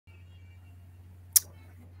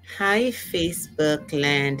Hi, Facebook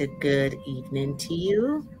land. Good evening to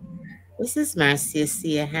you. This is Marcia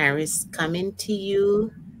Sia Harris coming to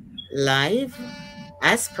you live,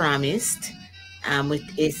 as promised, with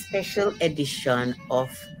a special edition of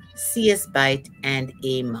Sia's Bite and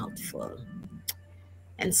a Mouthful.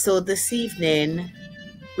 And so this evening,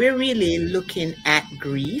 we're really looking at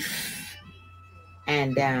grief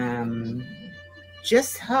and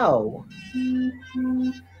just how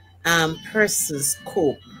persons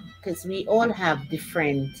cope, because we all have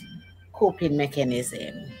different coping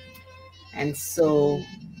mechanism. And so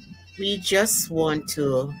we just want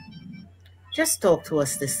to just talk to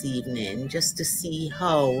us this evening, just to see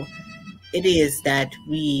how it is that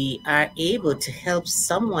we are able to help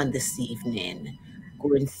someone this evening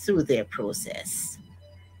going through their process.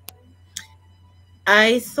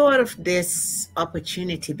 I thought of this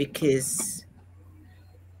opportunity because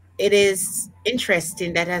it is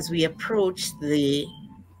interesting that as we approach the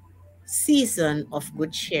season of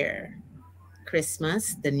good cheer,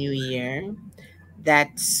 Christmas, the new year,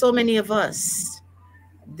 that so many of us,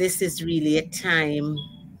 this is really a time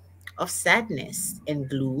of sadness and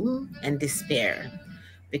gloom and despair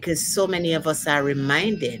because so many of us are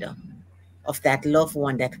reminded of that loved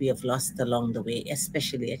one that we have lost along the way,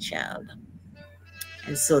 especially a child.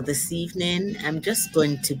 And so this evening, I'm just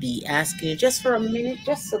going to be asking you just for a minute,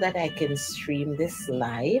 just so that I can stream this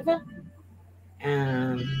live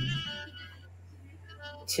um,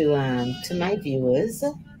 to my viewers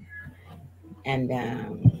and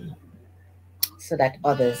so that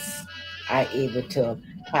others are able to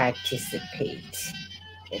participate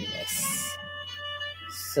in this.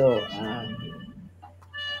 So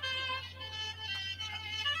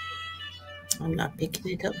I'm not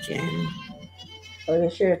picking it up, Jen. Or you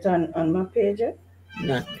share it on my page?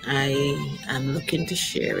 Not I'm looking to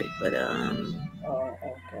share it, but Oh,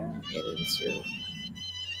 okay. getting through.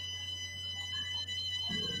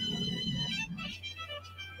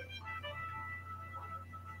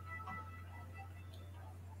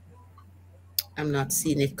 I'm not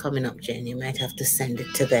seeing it coming up, Jen. You might have to send it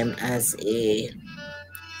to them as a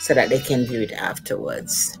so that they can view it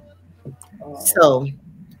afterwards. Oh, So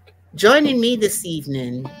joining me this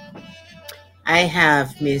evening, I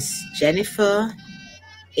have Miss Jennifer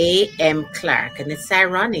A.M. Clark, and it's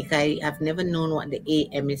ironic. I have never known what the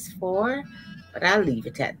A.M. is for, but I'll leave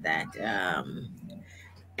it at that.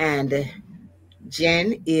 And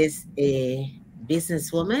Jen is a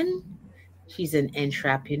businesswoman. She's an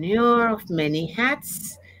entrepreneur of many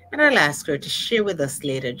hats, and I'll ask her to share with us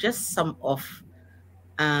later just some of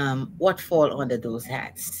what fall under those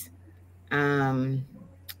hats. Um,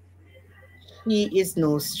 she is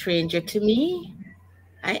no stranger to me.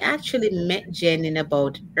 I actually met Jen in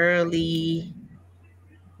about early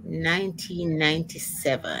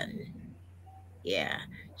 1997. Yeah,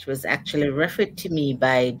 she was actually referred to me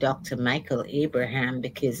by Dr. Michael Abraham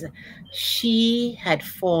because she had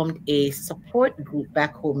formed a support group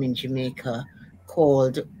back home in Jamaica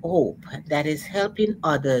called Hope that is helping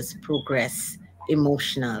others progress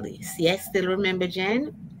emotionally. See, I still remember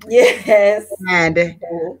Jen. yes. And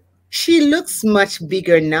Oh, she looks much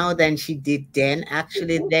bigger now than she did then.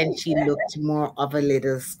 Actually, then she looked more of a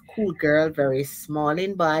little schoolgirl, very small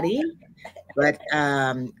in body. But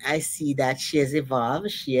I see that she has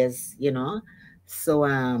evolved. She has, so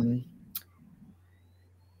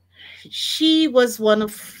she was one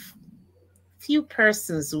of few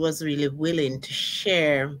persons who was really willing to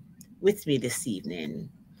share with me this evening.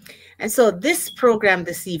 And so this program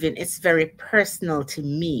this evening is very personal to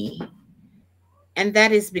me. And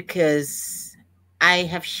that is because I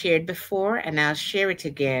have shared before and I'll share it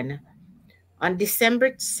again. On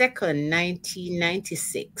December 2nd,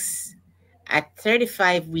 1996, at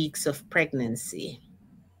 35 weeks of pregnancy,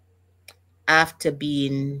 after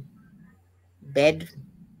being bed,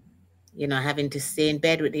 having to stay in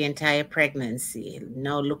bed with the entire pregnancy,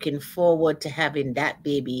 now looking forward to having that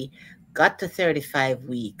baby, got to 35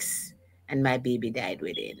 weeks and my baby died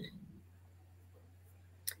within.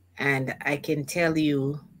 And I can tell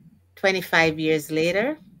you, 25 years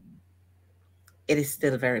later, it is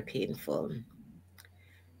still very painful.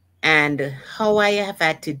 And how I have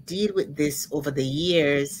had to deal with this over the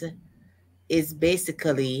years is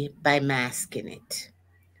basically by masking it.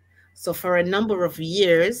 So for a number of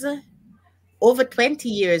years, over 20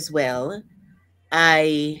 years, well,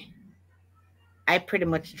 I I pretty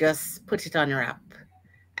much just put it on wrap.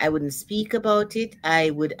 I wouldn't speak about it. I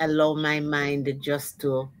would allow my mind just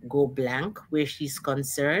to go blank where she's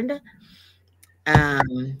concerned.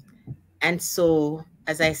 Um, and so,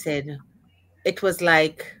 as I said, it was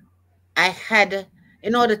like I had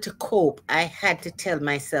in order to cope, I had to tell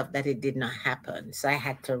myself that it did not happen. So I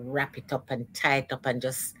had to wrap it up and tie it up and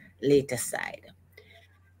just lay it aside.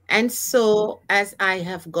 And so, as I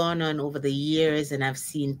have gone on over the years and I've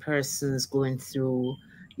seen persons going through,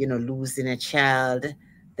 losing a child,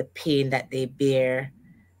 the pain that they bear,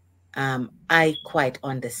 I quite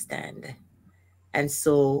understand. And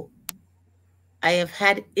so, I have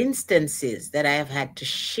had instances that I have had to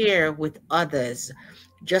share with others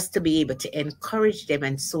just to be able to encourage them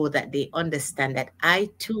and so that they understand that I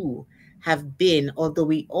too have been, although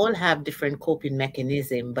we all have different coping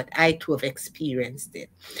mechanism, but I too have experienced it.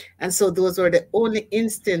 And so those were the only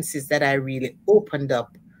instances that I really opened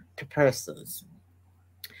up to persons.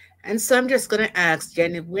 And so I'm just going to ask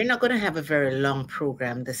Jenny, we're not going to have a very long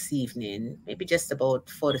program this evening, maybe just about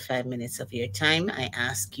 45 minutes of your time. I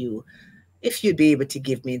ask you if you'd be able to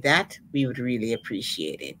give me that, we would really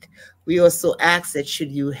appreciate it. We also ask that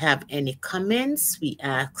should you have any comments, we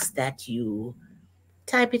ask that you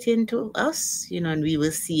type it into us, and we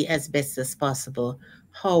will see as best as possible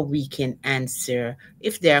how we can answer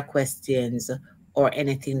if there are questions or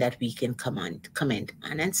anything that we can comment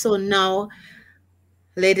on. And so now,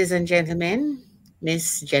 ladies and gentlemen,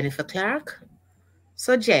 Miss Jennifer Clark.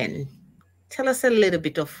 So Jen, tell us a little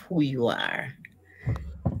bit of who you are.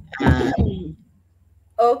 Uh,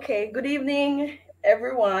 Okay, good evening,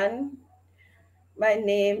 everyone. My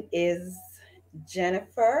name is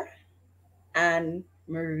Jennifer Anne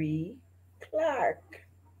Marie Clark.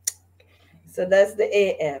 So that's the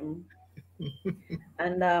AM.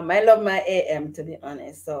 And I love my AM, to be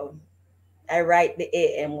honest. So I write the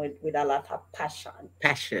AM with a lot of passion.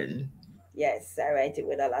 Passion. Yes, I write it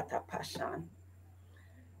with a lot of passion.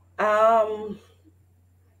 Um,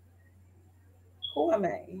 who am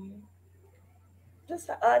I? Just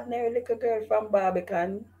an ordinary little girl from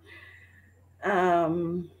Barbican.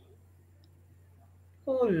 Um,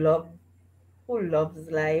 who love who loves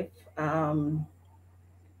life. And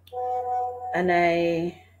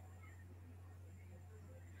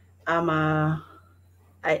am a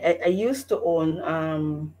I used to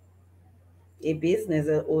own a business,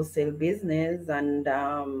 a wholesale business, and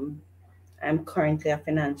I'm currently a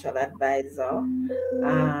financial advisor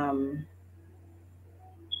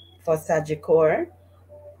for Sagicor,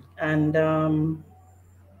 and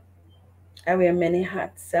I wear many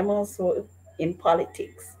hats. I'm also in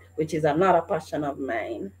politics, which is another passion of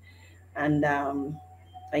mine, and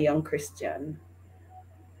a young Christian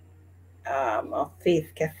of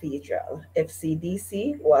Faith Cathedral,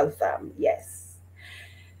 FCDC, Waltham. Yes.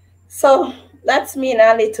 So that's me in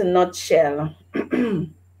a little nutshell.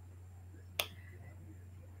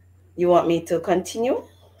 You want me to continue?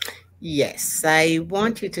 Yes, I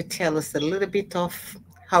want you to tell us a little bit of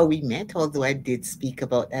how we met, although I did speak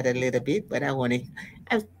about that a little bit, but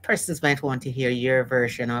persons might want to hear your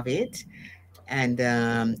version of it. And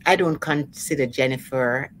I don't consider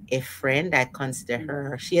Jennifer a friend. I consider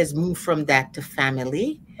her, she has moved from that to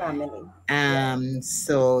family. Family. Yes.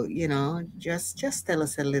 So, just tell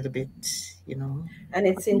us a little bit, And what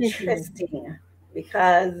it's you may hear. interesting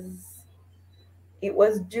because it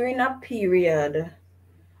was during a period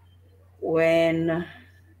when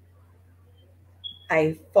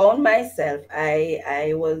I found myself,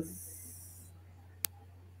 I was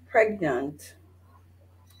pregnant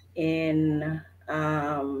in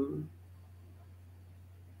um,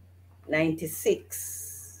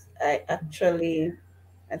 96. I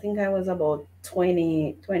think I was about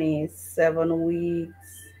 27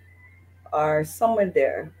 weeks or somewhere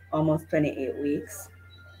there, almost 28 weeks.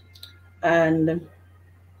 And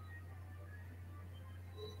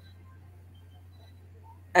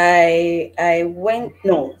I went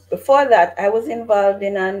no before that I was involved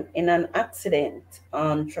in an accident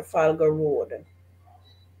on Trafalgar Road.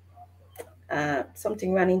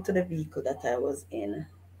 Something ran into the vehicle that I was in,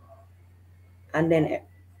 and then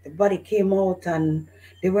the body came out, and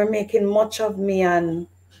they were making much of me and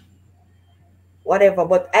whatever.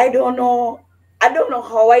 But I don't know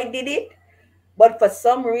how I did it. But for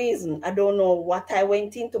some reason, I don't know what I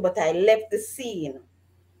went into, but I left the scene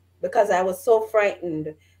because I was so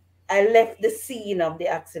frightened. I left the scene of the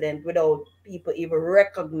accident without people even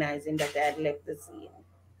recognizing that I had left the scene.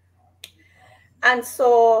 And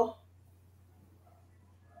so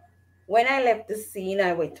when I left the scene,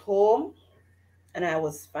 I went home and I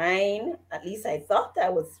was fine. At least I thought I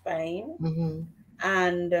was fine. Mm-hmm.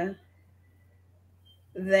 And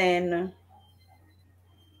then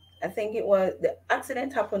I think the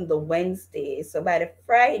accident happened the Wednesday. So by the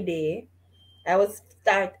Friday,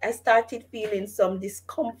 I started feeling some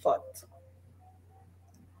discomfort.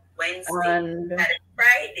 Wednesday. And At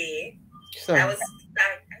Friday. I was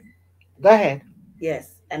start. Go ahead.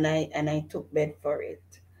 Yes, and I took bed for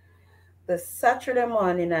it. The Saturday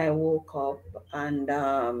morning I woke up and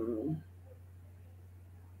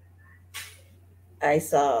I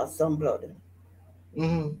saw some blood.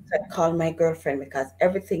 Mm-hmm. So I called my girlfriend because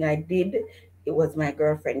everything I did, it was my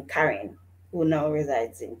girlfriend Karen, who now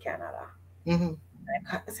resides in Canada. Mm-hmm.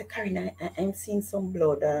 I said, Karen, I'm seeing some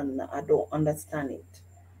blood and I don't understand it.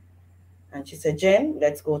 And she said, Jen,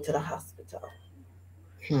 let's go to the hospital.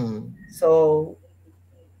 Hmm. So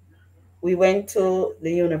we went to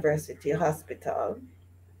the university hospital,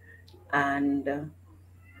 and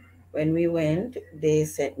when we went, they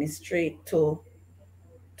sent me straight to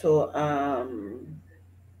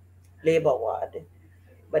labor ward.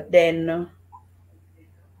 But then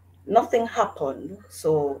nothing happened,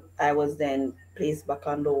 so I was then placed back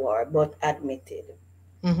on the ward, but admitted.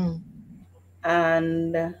 Mm-hmm.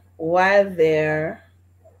 And while there,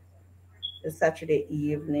 the Saturday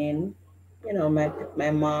evening, my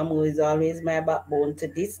mom, who is always my backbone to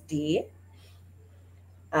this day,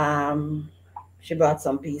 um, she brought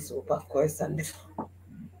some pea soup, of course,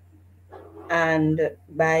 and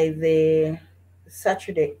by the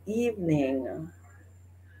Saturday evening,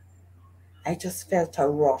 I just felt a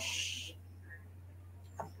rush,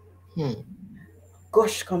 Hmm.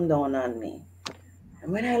 gush come down on me.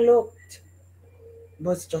 And when I looked, it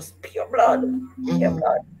was just pure blood, pure Mm-hmm.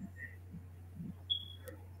 blood.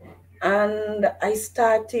 And I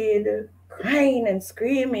started crying and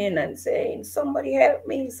screaming and saying, somebody help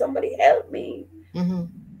me, somebody help me. Mm-hmm.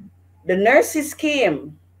 The nurses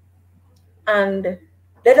came and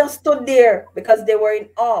they just stood there because they were in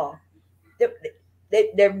awe.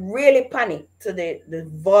 They, they really panicked to the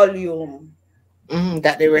volume Mm-hmm.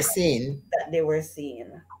 That they were seeing. that they were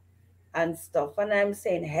seeing and stuff. And I'm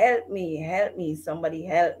saying, help me, somebody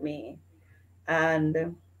help me.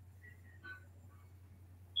 And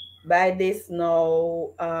by this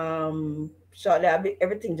now, shortly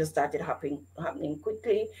everything just started happening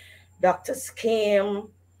quickly. Doctors came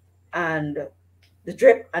and the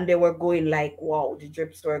drip, and they were going like wow. The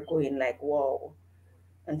drips were going like wow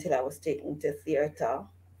until I was taken to theater.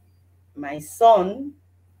 My son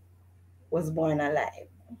was born alive,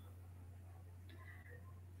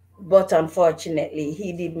 but unfortunately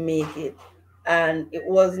he didn't make it, and it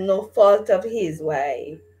was no fault of his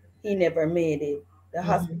why he never made it. The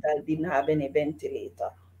Mm-hmm. hospital didn't have any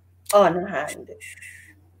ventilator on hand.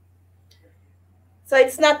 So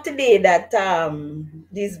it's not today that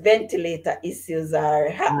these ventilator issues are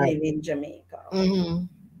All right. happening in Jamaica. Mm-hmm.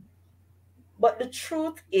 But the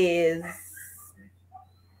truth is,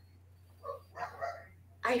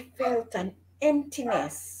 I felt an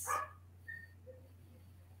emptiness.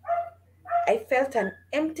 I felt an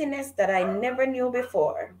emptiness that I never knew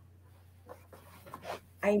before.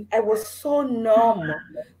 I was so numb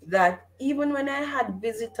that even when I had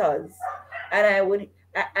visitors and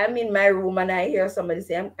I'm in my room and I hear somebody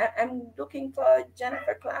say, I'm looking for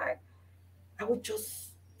Jennifer Clark, I would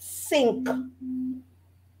just sink,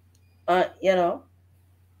 uh, you know,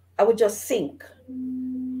 I would just sink.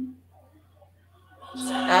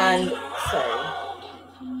 And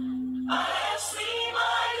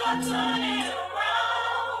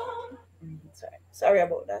sorry, sorry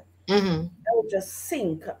about that. Mm-hmm. I would just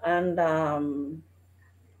sink, and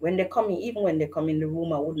when they come in, even when they come in the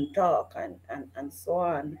room, I wouldn't talk, and so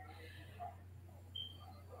on,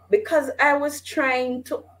 because I was trying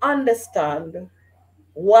to understand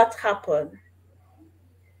what happened.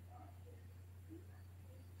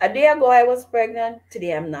 A day ago I was pregnant,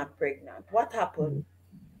 today I'm not pregnant. What happened?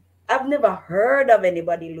 I've never heard of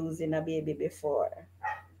anybody losing a baby before.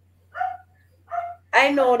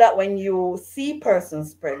 I know that when you see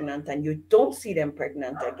persons pregnant and you don't see them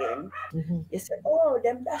pregnant again, Mm-hmm. you say, "Oh,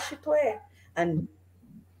 them dash it away," and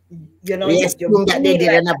We you're assume that they mean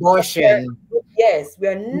did like an that because abortion. yes,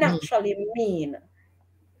 we're Mm-hmm. naturally mean.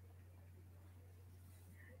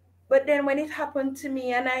 But then when it happened to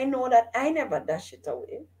me, and I know that I never dash it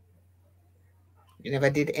away, You never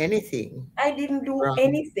did anything I didn't do wrong.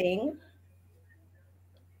 anything,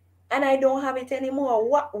 and I don't have it anymore.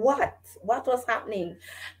 What was happening?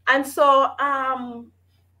 And so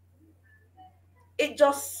it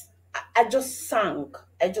just I just sank.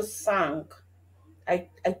 I just sank. I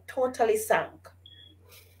totally sank.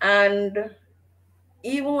 And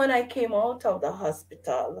even when I came out of the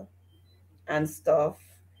hospital and stuff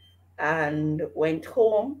and went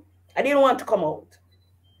home, I didn't want to come out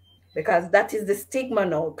because that is the stigma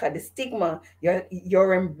now. Because the stigma,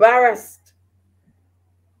 you're embarrassed.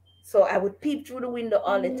 So I would peep through the window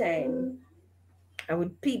all the time. I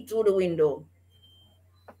would peep through the window.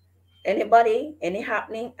 Anybody, any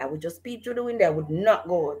happening, I would just peep through the window. I would not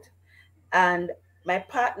go out. And my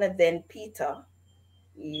partner then, Peter,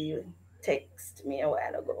 he texted me a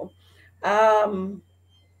while ago. Um,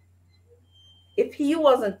 if he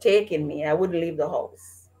wasn't taking me, I wouldn't leave the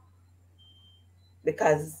house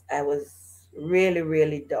because I was really,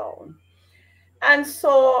 really down. And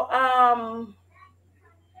so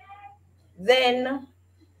then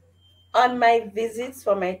on my visits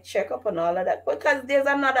for my checkup and all of that, because there's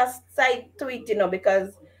another side to it,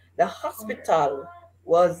 because the hospital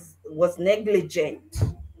was negligent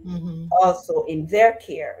Mm-hmm. also in their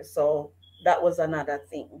care. So that was another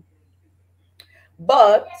thing.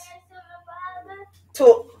 But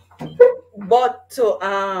to but to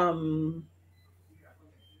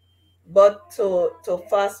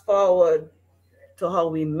fast forward to how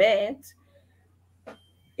we met,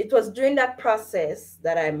 it was during that process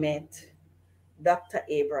that I met Dr.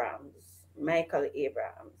 Abrams, Michael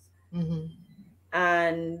Abrams. Mm-hmm.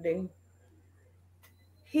 And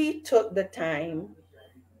he took the time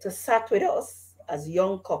to sat with us as a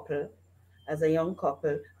young couple,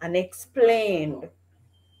 and explained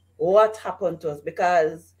what happened to us,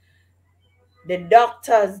 because the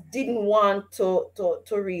doctors didn't want to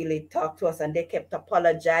really talk to us, and they kept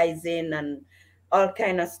apologizing and all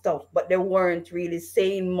kind of stuff, but they weren't really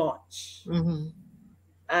saying much. Mm-hmm.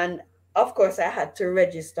 And of course I had to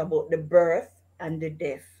register about the birth and the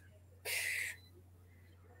death.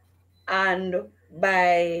 And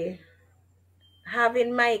by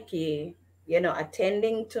having Mikey,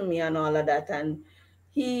 attending to me and all of that, and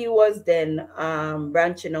he was then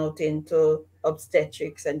branching out into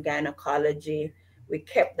obstetrics and gynecology. We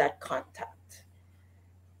kept that contact.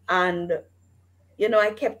 And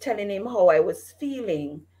I kept telling him how I was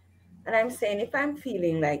feeling. And I'm saying, if I'm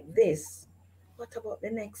feeling like this, what about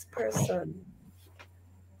the next person?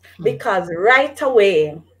 Because right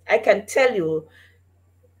away, I can tell you,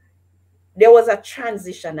 there was a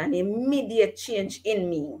transition, an immediate change in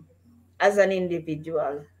me as an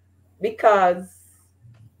individual, because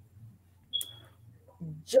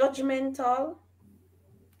judgmental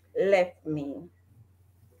left me.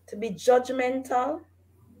 To be judgmental,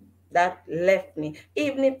 that left me.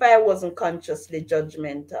 Even if I wasn't consciously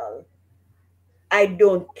judgmental, I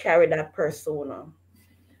don't carry that persona.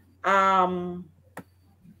 Um,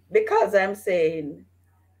 because I'm saying,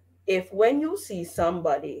 if when you see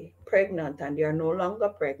somebody pregnant and they are no longer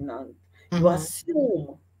pregnant, you Mm-hmm.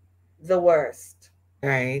 assume the worst,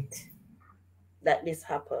 Right. that this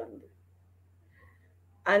happened.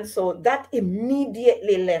 And so that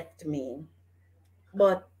immediately left me.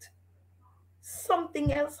 But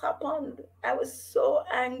something else happened. I was so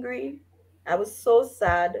angry. I was so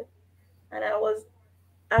sad. And I was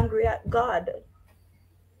angry at God.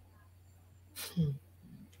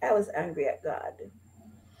 I was angry at God.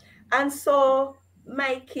 And so,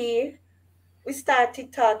 Mikey, we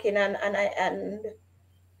started talking, and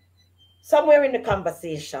somewhere in the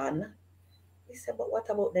conversation, he said, "But what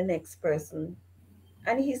about the next person?"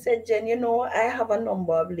 And he said, "Jen, I have a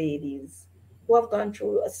number of ladies who have gone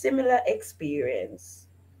through a similar experience.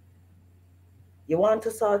 You want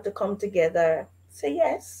us all to come together?" Say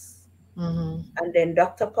yes. Mm-hmm. And then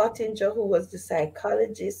Dr. Pottinger, who was the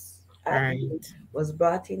psychologist at me, Right. was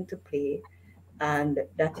brought into play, and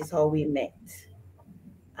that is how we met.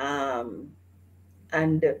 Um,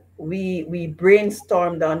 and we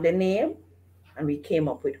brainstormed on the name, and we came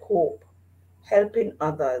up with Hope, helping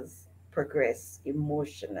others progress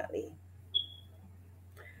emotionally.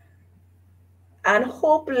 And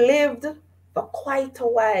Hope lived for quite a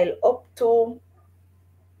while, up to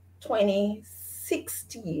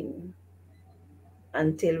 2016,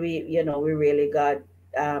 until we really got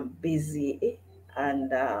busy.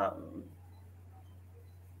 And I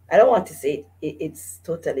don't want to say it's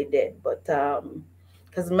totally dead, but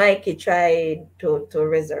because Mikey tried to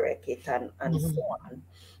resurrect it, and Mm-hmm. so on.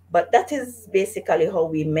 But that is basically how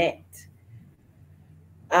we met,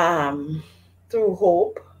 um, through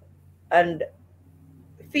Hope, and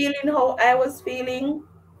feeling how I was feeling.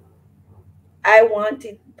 I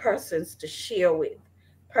wanted persons to share with,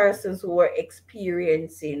 persons who were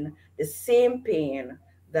experiencing the same pain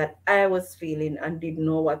that I was feeling and didn't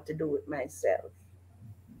know what to do with myself.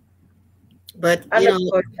 But And of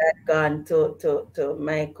course, I'd gone to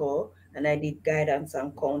Michael, and I did guidance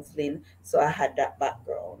and counseling, so I had that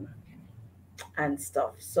background and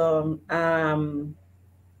stuff. So,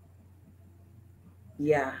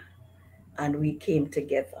 yeah, and we came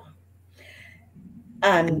together.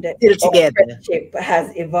 And still our together. friendship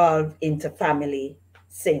has evolved into family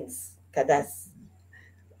since, because that's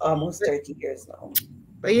almost But, 30 years now.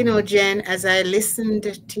 but Jen, as I listened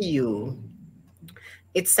to you,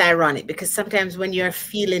 It's ironic because sometimes when you're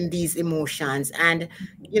feeling these emotions, and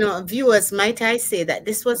viewers, might I say that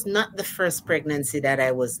this was not the first pregnancy that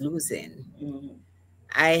I was losing. Mm-hmm.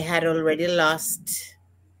 I had already lost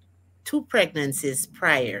two pregnancies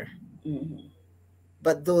prior, Mm-hmm.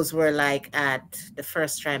 but those were like at the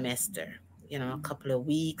first trimester, a couple of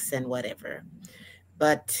weeks and whatever.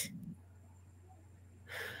 But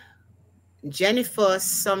Jennifer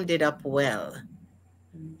summed it up well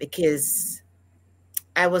because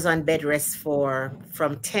I was on bed rest for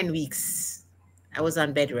from 10 weeks. I was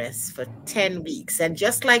on bed rest for 10 weeks. And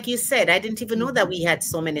just like you said, I didn't even know that we had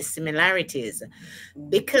so many similarities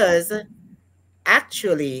because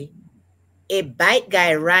actually a bike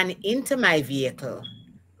guy ran into my vehicle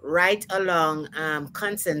right along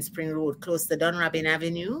Constant Spring Road, close to Dunrobin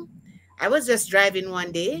Avenue. I was just driving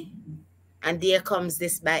one day, and there comes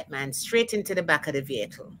this bike man straight into the back of the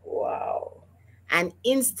vehicle. Wow. And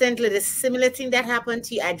instantly, the similar thing that happened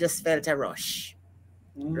to you, I just felt a rush,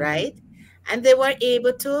 Mm-hmm. right? And they were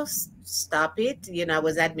able to stop it. I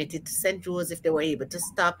was admitted to St. Joseph. They were able to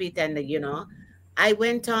stop it. And, I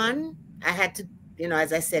went on. I had to,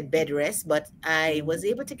 as I said, bed rest, but I was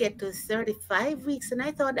able to get to 35 weeks and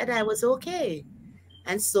I thought that I was okay.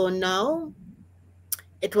 And so now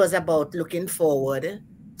it was about looking forward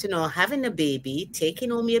to having a baby, taking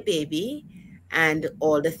home your baby, and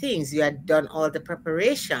all the things. You had done all the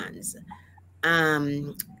preparations.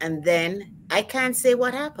 And then I can't say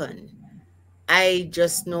what happened. I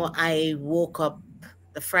just know I woke up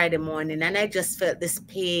the Friday morning and I just felt this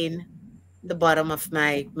pain the bottom of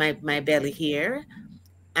my belly here.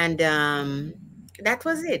 And that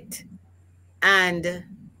was it. And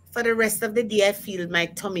for the rest of the day, I feel my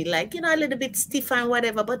tummy like, a little bit stiff and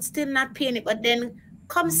whatever, but still not paining. But then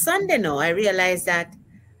come Sunday now, I realized that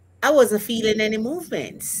I wasn't feeling any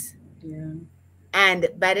movements. Yeah. And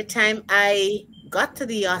by the time I got to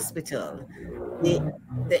the hospital, the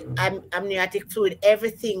amniotic fluid,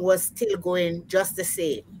 everything was still going just the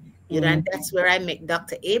same. And Mm-hmm. that's where I met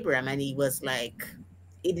Dr. Abram, and he was like,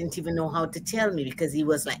 he didn't even know how to tell me because he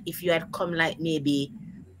was like, if you had come like maybe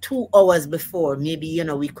 2 hours before, maybe,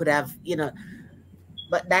 we could have,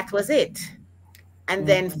 but that was it. And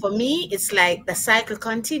then Mm-hmm. for me, it's like the cycle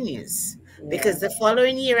continues Yeah. because the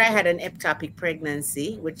following year I had an ectopic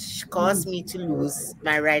pregnancy, which caused me to lose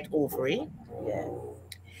my right ovary. Yeah.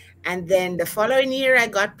 And then the following year, I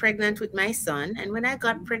got pregnant with my son. And when I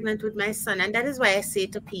got pregnant with my son, and that is why I say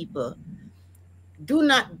to people, do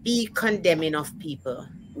not be condemning of people.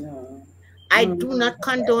 No. I do Mm-hmm. not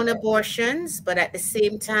condone abortions, but at the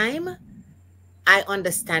same time, I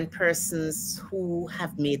understand persons who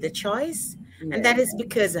have made the choice. And Yeah. that is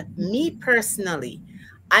because me personally,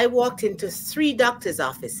 I walked into three doctors'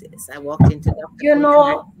 offices. I walked into Dr. You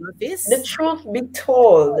know, Kulkarni's the office. truth be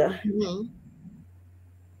told, Mhm.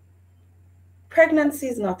 pregnancy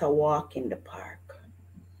is not a walk in the park.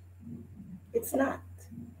 It's not.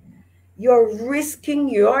 You're risking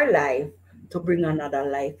your life to bring another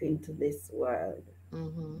life into this world.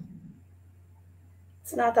 Mhm.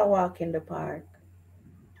 It's not a walk in the park.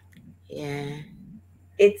 Yeah.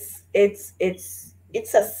 It's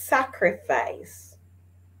a sacrifice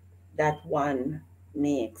that one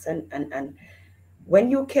makes. And when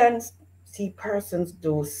you can see persons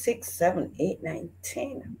do 6, 7, 8, 9,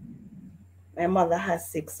 10. My mother has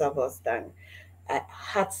six of us done.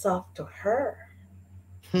 Hats off to her.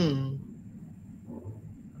 Hmm.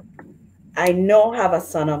 I now have a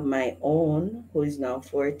son of my own who is now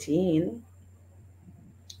 14,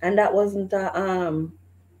 and that wasn't a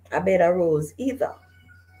bed of rose either,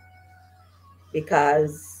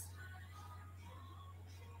 because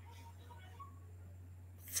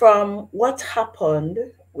from what happened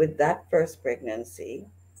with that first pregnancy,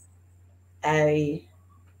 I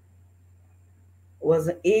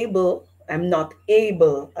wasn't able, I'm not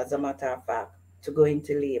able, as a matter of fact, to go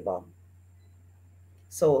into labor.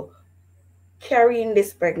 So carrying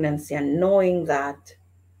this pregnancy and knowing that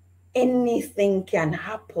anything can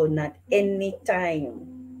happen at any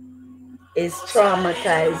time is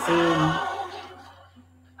traumatizing.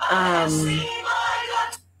 Um,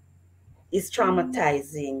 is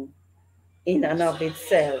traumatizing in and of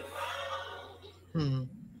itself. Hmm.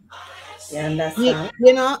 You You, understand?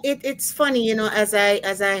 it's funny, as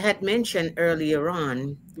I had mentioned earlier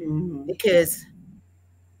on, Mm-hmm. because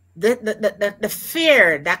the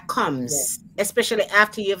fear that Yeah. comes, especially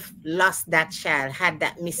after you've lost that child, had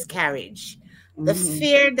that miscarriage, the Mm-hmm.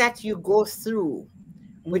 fear that you go through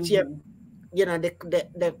with your, Mm-hmm.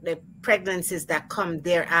 the pregnancies that come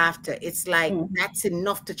thereafter, it's like Mm-hmm. that's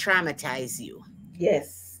enough to traumatize you.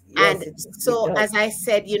 Yes. And Yes. It so, does. as I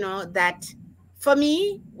said, that for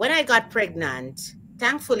me, when I got pregnant,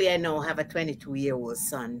 thankfully I now have a 22-year-old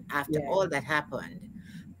son after Yeah. all that happened.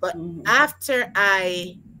 But Mm-hmm. after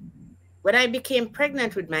when I became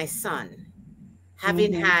pregnant with my son,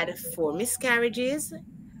 having Mm-hmm. had 4 miscarriages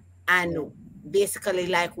and Yeah. basically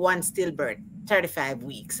like one stillbirth, 35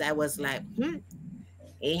 weeks, I was like,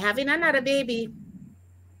 ain't having another baby.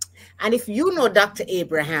 And if you know Dr.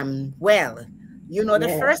 Abraham well, you know the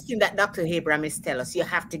Yeah. first thing that Dr. Abraham is tell us, you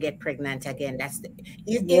have to get pregnant again.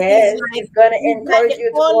 It is Yes. like It's gonna it's like encourage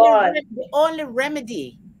you to go on. the only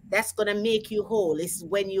remedy that's gonna make you whole is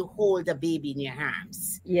when you hold a baby in your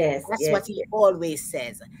arms. Yes. That's what Yes. he Yes. always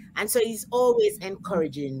says. And so he's always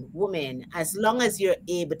encouraging women, as long as you're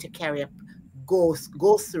able to carry up, go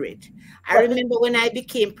through it. I But the, remember when I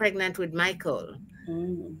became pregnant with Michael,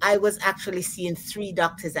 mm, I was actually seeing 3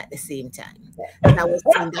 doctors at the same time. I was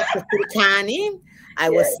seeing Dr. Sultani, I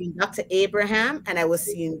yeah. was seeing Dr. Abraham, and I was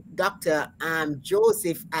seeing Dr.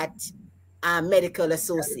 Joseph at Medical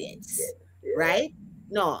Associates, Yeah. right?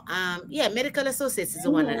 No, yeah, Medical Associates is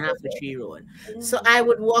the one on Mm-hmm. half the tree road. So Mm-hmm. I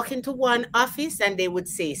would walk into one office and they would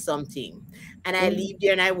say something, and I Mm-hmm. leave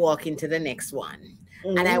there and I walk into the next one,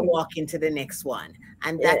 and I Mm-hmm. walk into the next one,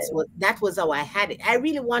 and Yeah. that was how I had it. I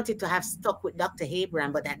really wanted to have stuck with Dr.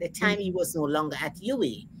 Abraham, but at the time he Mm-hmm. was no longer at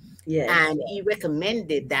UWI, Yes. and he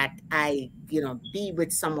recommended that I, be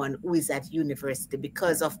with someone who is at university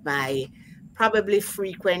because of my probably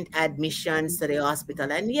frequent admissions to the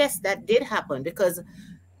hospital. And yes, that did happen because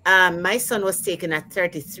my son was taken at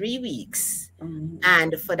 33 weeks. Mm-hmm.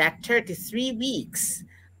 And for that 33 weeks,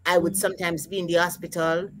 I would Mm-hmm. sometimes be in the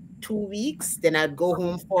hospital 2 weeks, then I'd go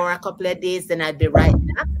home for a couple of days, then I'd be right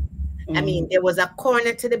back. I mean, Mm-hmm. there was a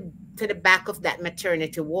corner to the back of that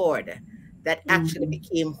maternity ward that actually Mm-hmm.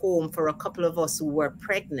 became home for a couple of us who were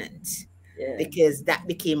pregnant, Yeah. because that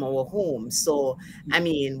became our home. So, I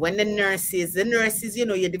mean, when the nurses,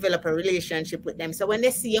 you develop a relationship with them. So when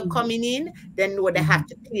they see you Mm-hmm. coming in, then know they Mm-hmm. have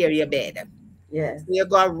to clear your bed. Yes. So you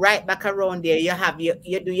go right back around there.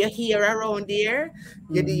 You do your hair around there,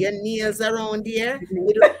 you do Mm-hmm. your nails around there,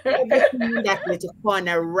 you do everything in that little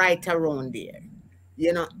corner right around there.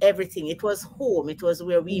 Everything. It was home. It was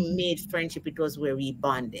where we Mhm. made friendship. It was where we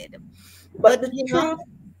bonded. But But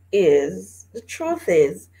the truth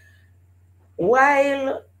is,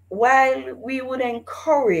 while we would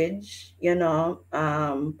encourage,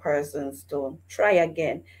 persons to try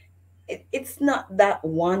again, it's not that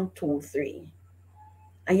 1, 2, 3,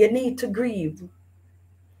 and you need to grieve.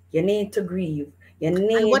 You need to grieve. You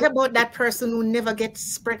and what need, about that person who never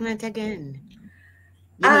gets pregnant again?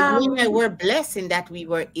 You and I um, were blessed in that we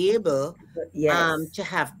were able yes, to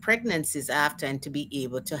have pregnancies after and to be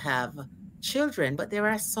able to have children. But there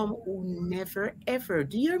are some who never ever.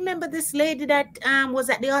 Do you remember this lady that was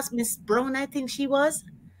at the hospital, Miss Brown, I think she was,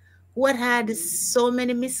 who had so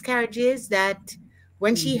many miscarriages that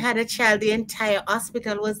when she mhm. had a child, the entire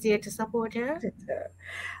hospital was there to support her?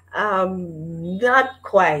 Not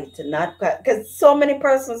quite, because so many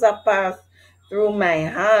persons have passed through my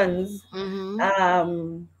hands. Mm-hmm.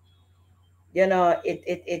 Um,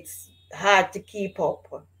 it's hard to keep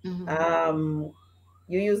up. Mm-hmm. Um,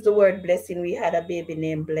 you use the word blessing. We had a baby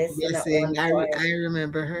named Blessing at Blessing. one point. I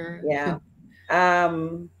remember her. Yeah.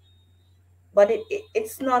 Um, but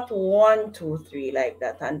it's not 1, 2, 3 like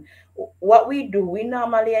that. And what we do, we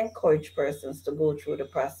normally encourage persons to go through the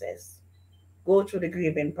process, go through the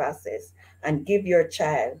grieving process, and give your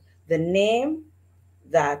child the name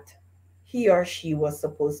that he or she was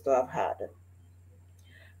supposed to have had.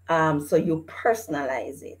 So you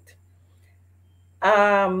personalize it.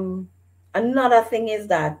 Um, Another thing is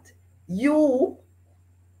that you,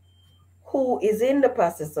 who is in the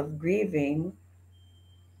process of grieving,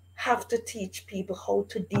 have to teach people how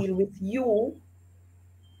to deal with you,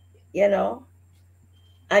 you know,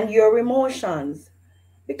 and your emotions,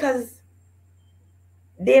 because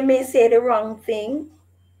they may say the wrong thing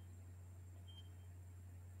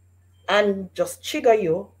and just trigger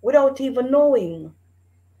you without even knowing.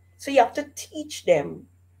 So you have to teach them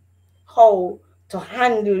how to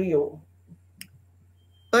handle you.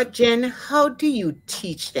 But Jen, how do you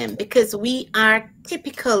teach them? Because we are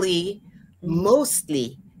typically, Mhm.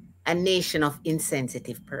 mostly, a nation of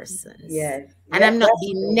insensitive persons. Yes, And yep, I'm not that's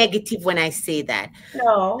being true. negative when I say that.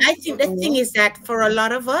 No, I think the thing mm-mm, is that for a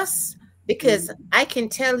lot of us, because mm-mm, I can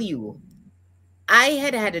tell you, I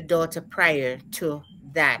had a daughter prior to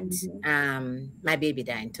that, mm-mm, my baby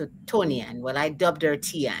dying, to Tony Ann. Well, I dubbed her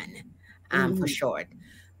Tian, for mm-mm, short.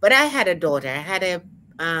 But I had a daughter. I had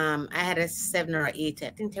a 7 or 8. I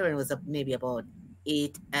think Taryn was maybe about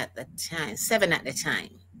 8 at the time, 7 at the time,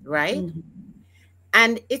 right? mm-mm,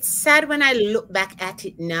 And it's sad when I look back at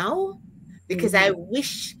it now, because I mm-mm,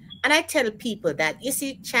 wish And I tell people that, you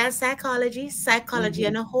see, child psychology, psychology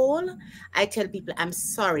on Mm-hmm. a whole, I tell people I'm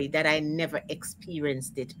sorry that I never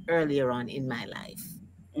experienced it earlier on in my life.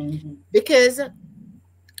 Mm-hmm. Because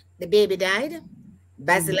the baby died,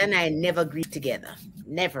 Basil Mm-hmm. and I never grieved together.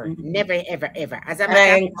 Never, Mm-hmm. never, ever, ever. And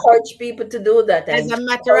I encourage people to do that. I As a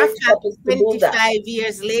matter of encourage fact, couples to do that. 25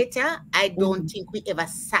 years later, I don't Mm-hmm. think we ever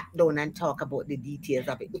sat down and talk about the details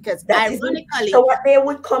of it because, That is so ironically, what they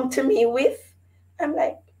would come to me with. I'm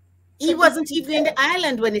like, he so this wasn't is even in the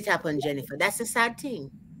island when it happened, Jennifer. That's the sad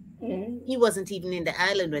thing. mm, He wasn't even in the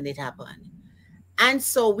island when it happened. And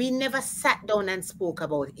so we never sat down and spoke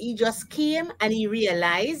about it. He just came and he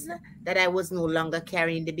realized that I was no longer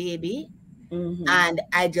carrying the baby. mm-hmm. And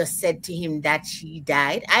I just said to him that she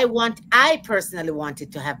died. I personally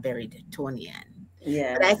wanted to have buried Tony Ann.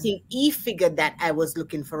 But I Yeah, think he figured that I was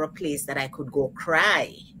looking for a place that I could go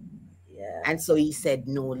cry. yeah, And so he said,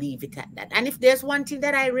 no, leave it at that. And if there's one thing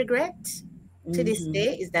that I regret to this mm-hmm.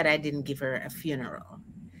 day is that I didn't give her a funeral.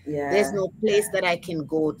 There's Yeah, no place that I can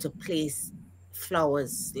go to place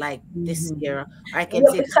flowers like this mm-hmm. year. Or I can Yeah,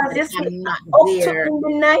 say to because somebody, this I'm not up to there. in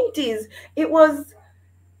the 90s,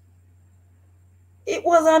 it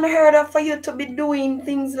was unheard of for you to be doing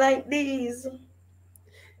things like these.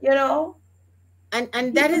 You know,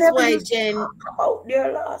 And that people is never why, used to Jen, talk about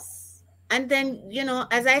their loss. and then,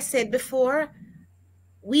 as I said before,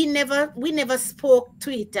 we never spoke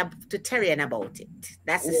to to Terrian about it.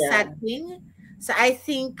 That's a sad Yeah. thing. So I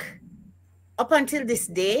think up until this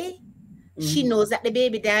day, she Mm-hmm. knows that the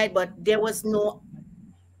baby died, but there was no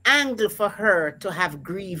angle for her to have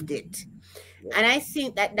grieved it. And Yeah. I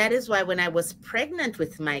think that that is why when I was pregnant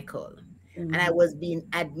with Michael and I Mm-hmm. was being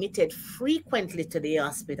admitted frequently to the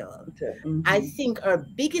hospital, I Mm-hmm. think her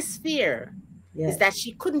biggest fear is Yes. that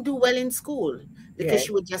she couldn't do well in school because Yes.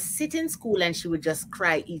 she would just sit in school and she would just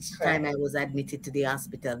cry each time I Right. was admitted to the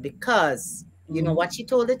hospital because you know Mm-hmm. what she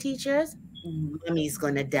told the teachers? Mm-hmm. Mommy's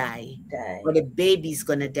gonna die, or Die. the baby's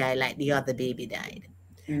gonna die like the other baby died.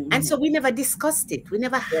 And Mm-hmm. so we never discussed it. We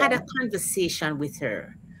never had a Yeah. conversation with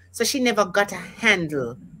her. So she never got a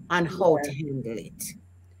handle on how to Yeah. handle it.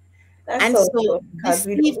 That's And so so true because this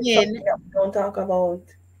we don't. It's evening, something that we don't talk about.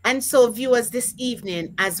 and so viewers, this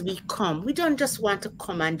evening, as we come, we don't just want to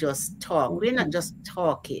come and just talk. We're not Mm-hmm. just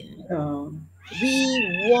talking. No. We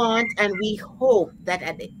want and we hope that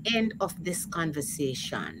at the end of this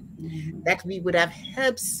conversation, Mm-hmm. that we would have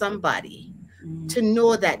helped somebody Mm-hmm. to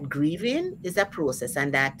know that grieving is a process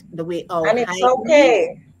and that the way how And it's I grieve,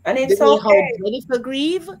 okay. And the it's way how okay. Jennifer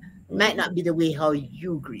grieve might Mm-hmm. not be the way how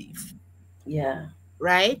you grieve, Yeah.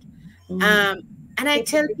 right? Mm-hmm. Um, and I People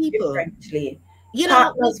tell grieve people, differently. you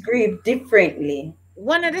know, Partners grieve differently.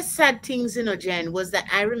 one of the sad things, Jen, was that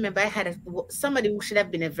I remember I had somebody who should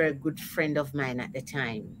have been a very good friend of mine at the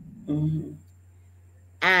time. Mm-hmm.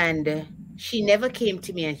 And she never came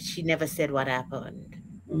to me and she never said what happened.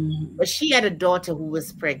 Mm-hmm. But she had a daughter who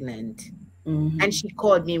was pregnant. And Mm-hmm. she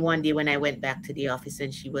called me one day when I went back to the office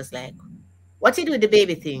and she was like, what you do with the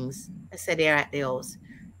baby things? I said, they're at the house.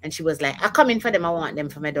 And she was like, I come in for them. I want them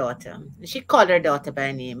for my daughter. And she called her daughter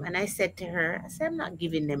by name. And I said to her, I said, I'm not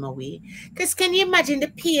giving them away. Because can you imagine the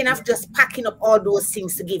pain of just packing up all those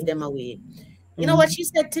things to give them away? You know what Mm-hmm. she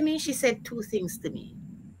said to me? She said two things to me.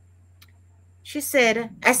 She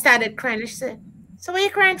said, I started crying. And she said, so what are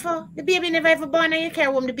you crying for? The baby never ever born and you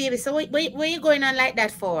care home the baby. So what you going on like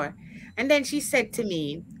that for? And then she said to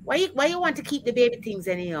me, why you want to keep the baby things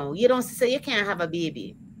anyhow? You don't say you can't have a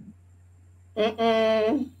baby.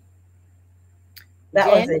 Mm-mm.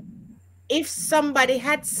 That was Jen, it. if somebody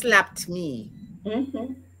had slapped me,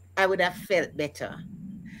 Mm-hmm. I would have felt better.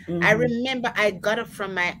 I Mm-hmm. remember I got up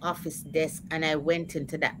from my office desk and I went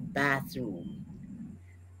into that bathroom.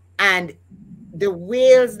 And the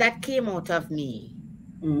wails that came out of me,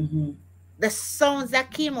 Mm-hmm. the sounds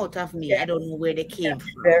that came out of me, I don't Yes. know where they Yeah. came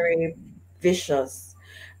from. Very vicious.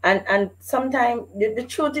 And sometimes the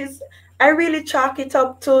truth is I really chalk it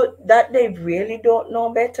up to that they really don't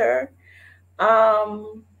know better.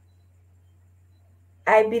 Um,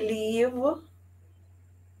 I believe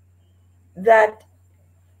that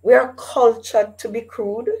we are cultured to be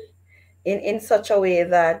crude in such a way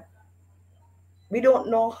that we don't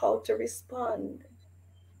know how to respond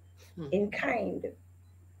Hmm. in kind.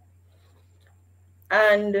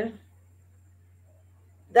 And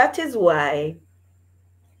that is why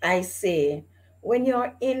I say when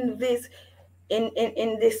you're in this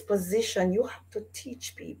position, you have to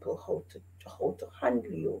teach people how to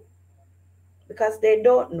handle you because they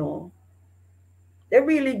don't know. They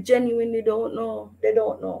really genuinely don't know. They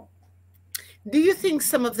don't know. Do you think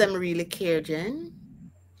some of them really care, Jen?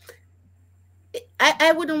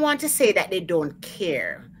 I wouldn't want to say that they don't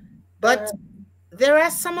care. But there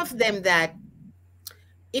are some of them that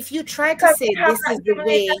if you try to Because say they have this not is the given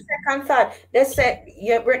it a way, second thought. They say,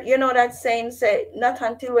 you know that saying, say, not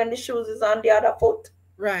until when the shoes is on the other foot.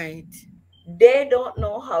 right, They don't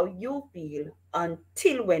know how you feel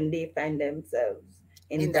until when they find themselves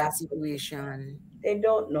in in that that position. situation, They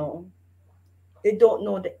don't know. They don't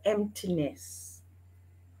know the emptiness,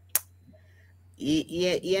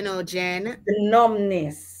 you know, Jen, the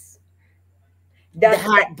numbness, the that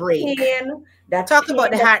heartbreak. pain, that Talk about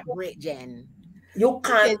pain the that heartbreak, Jen. you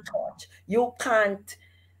can't Because touch. You can't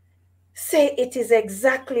say it is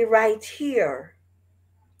exactly right here.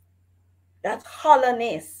 That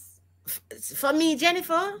hollowness. for me,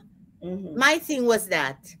 Jennifer, Mm-hmm. my thing was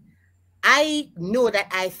that I know that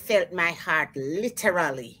I felt my heart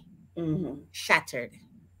literally Mm-hmm. shattered.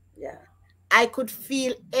 Yeah. I could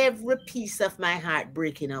feel every piece of my heart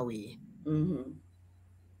breaking away. Mm-hmm.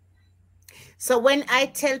 So when I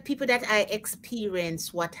tell people that I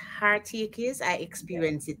experience what heartache is, I Yeah.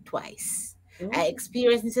 experience it twice. I Mm-hmm.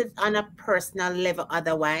 experience it on a personal level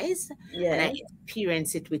otherwise, and I Yes.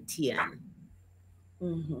 experience it with Tian.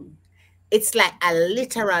 Mm-hmm. It's like a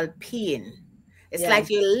literal pain. It's Yeah. like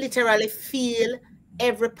you literally feel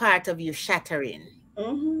every part of you shattering,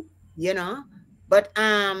 Mm-hmm. you know? But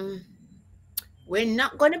we're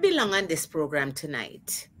not going to be long on this program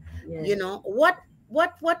tonight. Yes. You know, what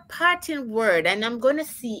parting word, and I'm going to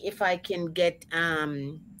see if I can get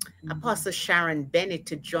Mm-hmm. Apostle Sharon Bennett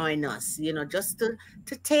to join us, you know, just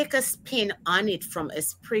to take a spin on it from a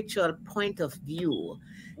spiritual point of view,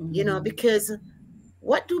 you know, Mm-hmm. because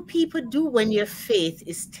what do people do when your faith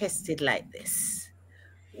is tested like this?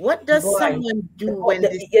 What does Boy, someone do when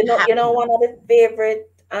this you know, happens? one of the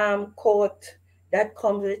favorite quote that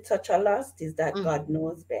comes with such a loss is that Mm. God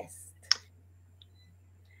knows best.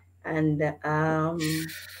 And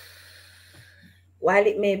while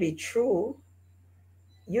it may be true,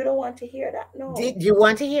 you don't want to hear that. No, Did you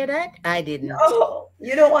want to hear that? I didn't. no,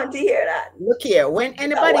 you don't want to hear that. Look here, when Because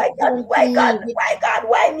anybody came to me with Why God,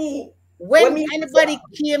 why me? What when me? anybody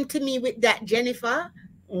came to me with that, Jennifer,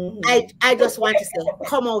 Mm-hmm. I just want to say,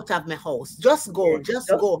 come out of my house. Just go, Yes, just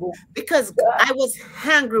just go. go. Because God. I was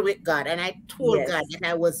angry with God and I told God Yes, that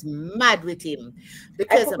I was mad with him.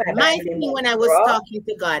 I Because put my my Bible in thing the when I was drawer, talking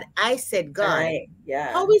to God, I said, and God,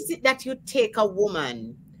 yeah, how is it that you take a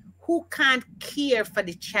woman who can't care for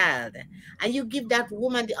the child and you give that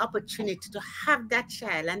woman the opportunity to have that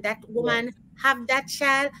child and that yes, woman have that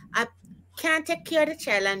child? I can't take care of the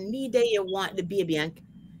child and neither you want the baby. And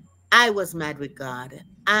I was mad with God.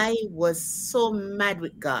 I was so mad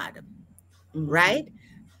with God, mm-hmm. right?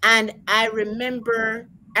 And I remember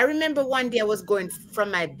one day I was going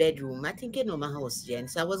from my bedroom. I think you know my house, Jen.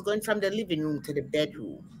 So I was going from the living room to the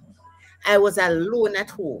bedroom. I was alone at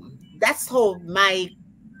home. That's how my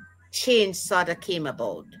change sort of came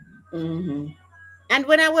about. Mm-hmm. And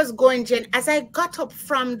when I was going, Jen, as I got up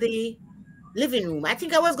from the living room, I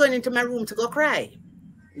think I was going into my room to go cry.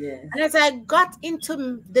 Yes, And as I got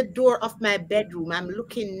into the door of my bedroom, I'm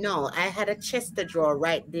looking now. I had a chest drawer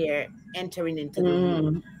right there entering into the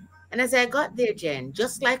room. mm-hmm. And as I got there, Jen,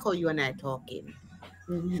 just like how you and I talking,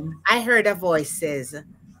 Mm-hmm. I heard a voice says,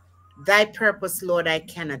 Thy purpose, Lord, I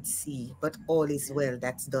cannot see, but all is well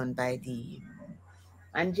that's done by thee.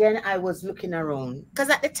 And Jen, I was looking around because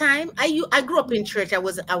at the time I grew up in church. I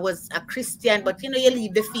was a Christian, but you know you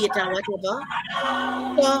leave the faith and whatever.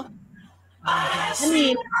 So I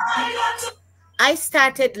mean, I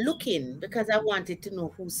started looking because I wanted to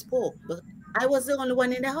know who spoke, but I was the only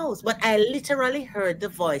one in the house. But I literally heard the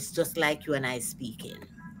voice just like you and I speaking.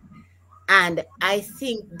 And I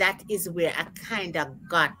think that is where I kind of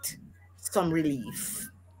got some relief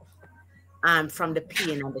from the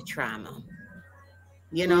pain and the trauma.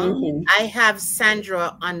 You know, Mm-hmm. I have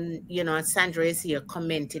Sandra on, Sandra is here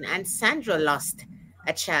commenting, and Sandra lost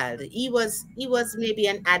a child. He was maybe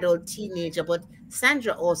an adult teenager, but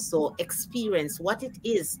Sandra also experienced what it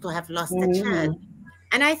is to have lost a child. Mm-hmm.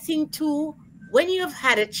 And I think too, when you've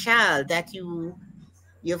had a child that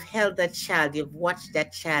you've held that child, you've watched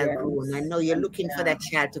that child grow, and I Yes, know you're and looking for yeah, that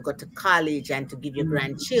child to go to college and to give you mm-hmm.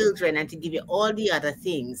 grandchildren and to give you all the other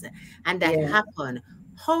things, and that Yeah, happen.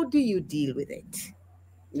 How do you deal with it?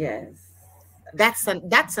 yes.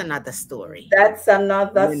 That's another story, That's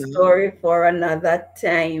another you know. story for another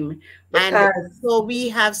time And because so we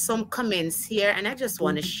have some comments here, and I just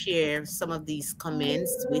want to mm-hmm. share some of these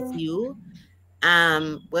comments with you.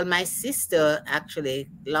 Well, my sister actually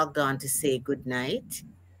logged on to say good night.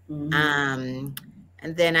 Mm-hmm. Um,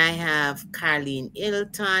 and then I have Carlene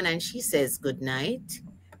Ilton, and she says good night.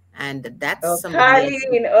 and that's Oh, somebody else.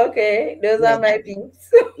 Colleen. Okay, those Yeah, are my peeps.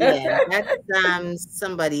 yeah, that's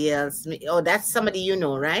somebody else. Oh, that's somebody you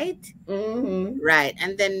know, right? Mm-hmm. Right.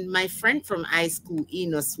 And then my friend from high school,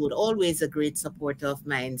 Enos Wood, always a great supporter of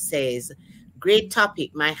mine, says, "Great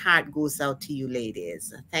topic. My heart goes out to you,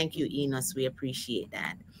 ladies." Thank you, Enos. We appreciate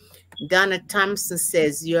that. Donna Thompson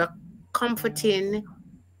says, "You're comforting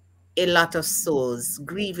a lot of souls.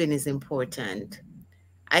 Grieving is important.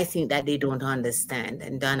 I think that they don't understand."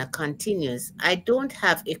 And Donna continues, "I don't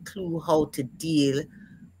have a clue how to deal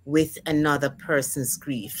with another person's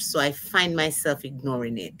grief. So I find myself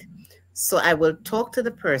ignoring it. So I will talk to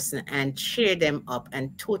the person and cheer them up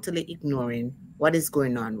and totally ignoring what is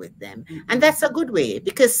going on with them." And Mm-hmm. that's a good way,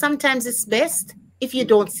 because sometimes it's best if you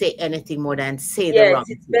don't say anything more than say the Yes, wrong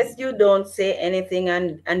it's thing. best you don't say anything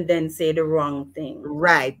and then say the wrong thing.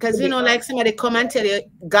 Right. To Because, be like somebody come and tell you,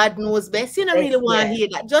 God knows best. You don't really honest, want to yeah. hear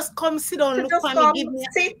that. Just come sit down, To look just for me, give come me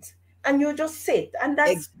sit and you just sit, and a,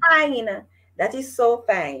 that's fine. That is so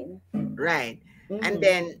fine. right. And Mm-hmm.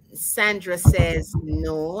 then Sandra says,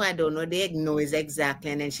 "No, I don't know. The noise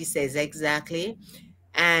exactly." And then she says, "Exactly."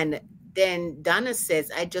 And then Donna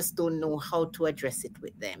says, "I just don't know how to address it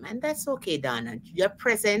with them." And that's okay, Donna. Your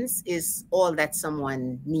presence is all that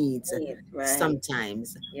someone needs Yes, right.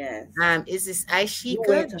 sometimes. Yes. Is this You Aishika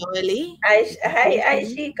wait. Doily? I,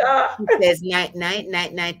 Shika. She says night, night,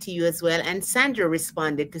 night, night to you as well. And Sandra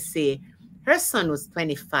responded to say her son was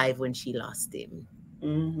 25 when she lost him.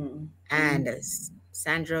 Mm-hmm. Mm-hmm. And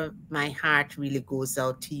Sandra, my heart really goes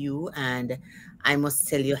out to you. And I must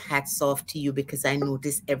tell you, hats off to you, because I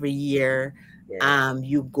notice every year Yes.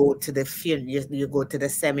 you go to the field, you go to the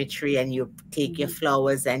cemetery and you take your Mm-hmm.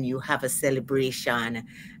 flowers and you have a celebration.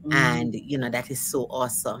 Mm-hmm. And, that is so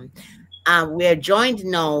awesome. We're joined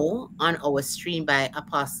now on our stream by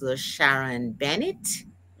Apostle Sharon Bennett.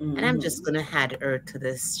 And I'm just Mm-hmm. going to add her to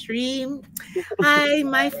the stream. Hi,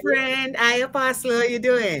 my friend. Hi, Apostle. How you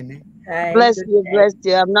doing? Hi, Bless good you, night. bless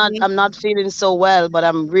you. I'm not feeling so well, but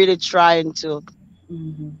I'm really trying to.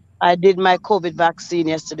 Mm-hmm. I did my COVID vaccine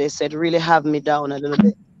yesterday, so it really have me down a little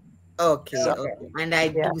bit. Okay, So Okay. okay. And I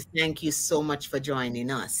yeah, do thank you so much for joining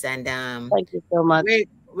us. And thank you so much.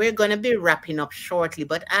 we're gonna be wrapping up shortly,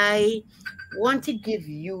 but I want to give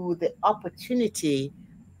you the opportunity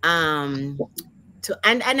um to,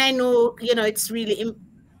 and I know, it's really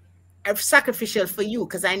sacrificial for you,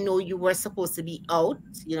 because I know you were supposed to be out,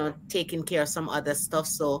 taking care of some other stuff.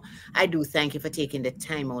 So I do thank you for taking the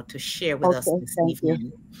time out to share with us Okay, this thank you.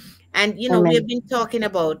 evening. And, we have Amen. been talking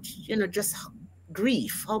about, just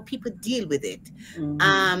grief, how people deal with it.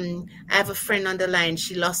 Mm-hmm. I have a friend on the line.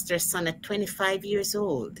 She lost her son at 25 years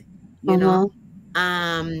old, you know. Mm-hmm.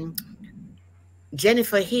 Um,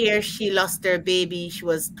 Jennifer here, she lost her baby. She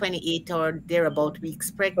was 28 or thereabout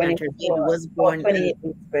weeks pregnant. 24 or 28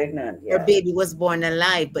 weeks pregnant. Her Yeah. baby was born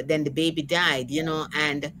alive, but then the baby died,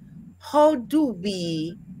 and how do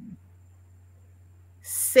we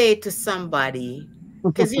say to somebody,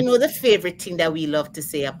 because the favorite thing that we love to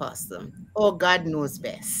say, Apostle, oh, God knows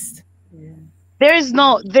best. Yeah. There is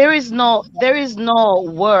no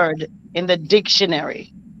word in the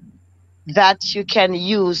dictionary that you can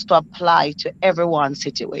use to apply to everyone's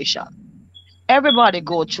situation. Everybody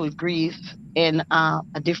go through grief in a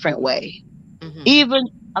different way. Hmm. Even,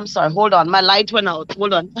 I'm sorry, hold on, my light went out.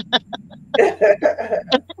 Hold on.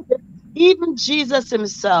 Even Jesus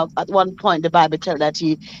himself, at one point, the Bible tells that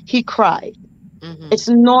he cried. Hmm. It's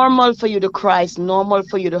normal for you to cry. It's normal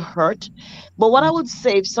for you to hurt. But what I Hmm. would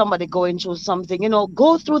say, if somebody going through something,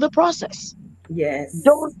 go through the process. Yes.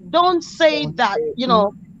 Don't say Don't that, say.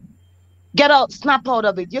 Mhm. get out, snap out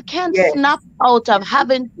of it. You can't Yes. snap out of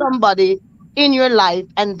having somebody in your life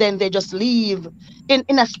and then they just leave in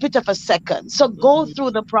a split of a second. So go Hmm.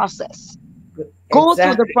 through the process. Go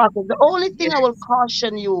through the Exactly. process. The only thing I will Yes.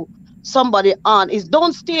 caution you, somebody, on is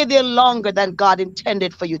don't stay there longer than God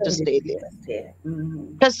intended for you to Send it stay to there. just here.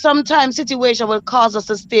 Mm-hmm. Because sometimes situation will cause us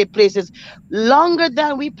to stay places longer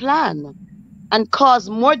than we plan and cause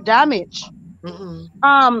more damage. Hmm.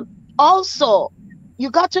 Um, Also, you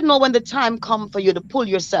got to know when the time comes for you to pull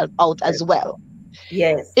yourself out as well.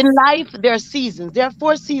 Yes. In life, there are seasons. There are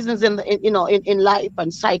 4 seasons in life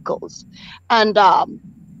and cycles. And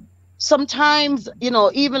sometimes,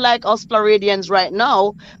 even like us Floridians right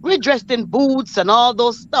now, we're dressed in boots and all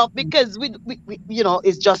those stuff because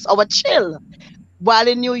it's just our chill. While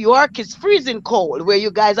in New York, it's freezing cold, where you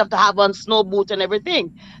guys have to have on snow boot and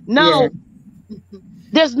everything. Yeah. Now,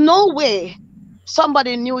 there's no way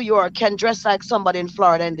somebody in New York can dress like somebody in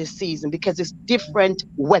Florida in this season because it's different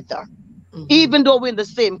weather, Hmm. even though we're in the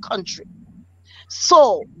same country.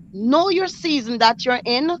 So know your season that you're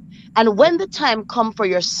in And when the time come for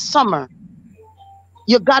your summer,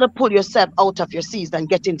 you got to pull yourself out of your season and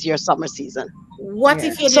get into your summer season. What Yeah.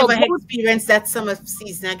 if you So never go. experience that summer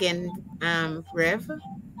season again, Rev?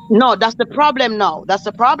 No, that's the problem now. That's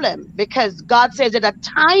the problem because God says there's a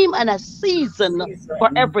time and a season for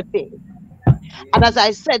Season. everything. And as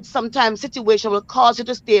I said, sometimes situation will cause you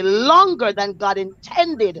to stay longer than God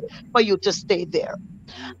intended for you to stay there.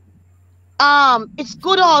 It's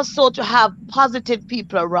good also to have positive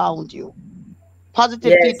people around you.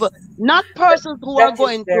 Positive Yes. people, not Th- persons who are That is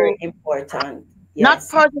going very to, important. not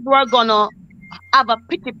Yes. persons who are gonna have a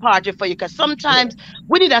pity party for you. Because Yeah. sometimes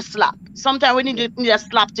we need a slap. Sometimes we need a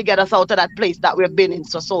slap to get us out of that place that we've been in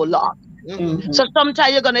so long. Mm-hmm. Mm-hmm. So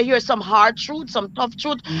sometimes you're gonna hear some hard truth, some tough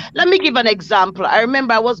truth. Let me give an example. I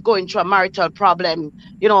remember I was going through a marital problem,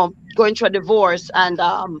 going through a divorce, and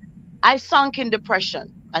I sunk in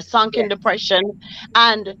depression. I sunk in Yeah. depression,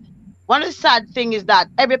 and one of the sad thing is that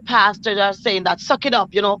every pastor are saying that suck it up,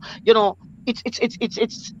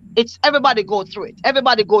 it's everybody go through it.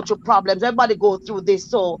 Everybody go through problems. Everybody go through this.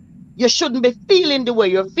 So you shouldn't be feeling the way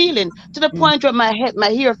you're feeling to the Mm. point where my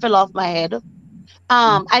hair fell off my head.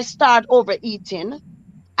 I start overeating.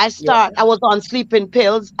 Yeah. I was on sleeping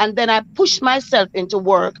pills, and then I pushed myself into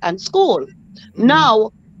work and school. Mm.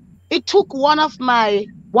 Now it took one of my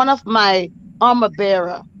armor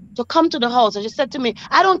bearer to come to the house, and she said to me,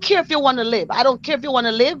 I don't care if you want to live. I don't care if you want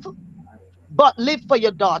to live, but live for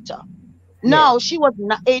your daughter. Yeah. Now she was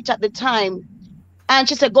 8 at the time, and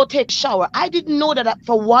she said, go take a shower. I didn't know that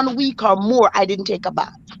for 1 week or more I didn't take a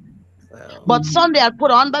bath. Well, But Mm-hmm. Sunday, I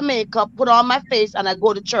put on my makeup, put on my face, and I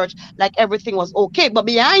go to church like everything was okay. But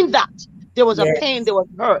behind that, there was a pain, Yes. there was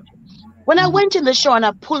hurt. When I Mm. went in the shower and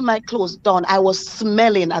I pulled my clothes down, I was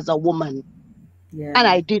smelling as a woman, and Yeah.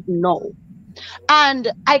 I didn't know.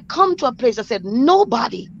 And I come to a place, I said,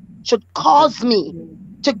 nobody should cause me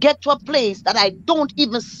to get to a place that I don't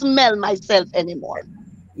even smell myself anymore.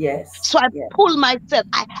 Yes. So I Yeah. pull myself.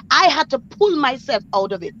 I had to pull myself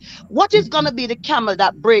out of it. What is Mm-hmm. gonna be the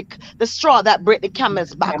straw that break the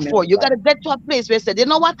camel's back for? You Camelback. gotta get to a place where you said, you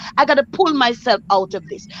know what? I gotta pull myself out of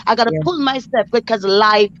this. I gotta Yeah. pull myself because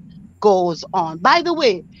life goes on. By the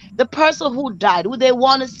way, the person who died, would they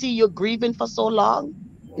want to see you grieving for so long?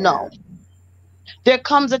 Yeah. No. There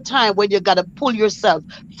comes a time when you gotta pull yourself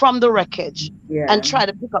from the wreckage and Yeah. try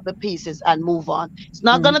to pick up the pieces and move on. It's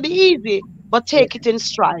not Mm. gonna be easy, but Yeah. take it in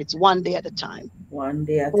strides, one day at a time. One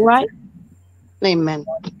day at All a right? time. Amen.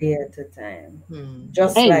 One day at a time. hmm.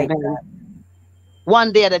 Just like Amen. that.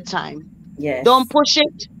 One day at a time. Don't Yes. push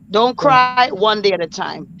it. Don't Don't cry. One day at a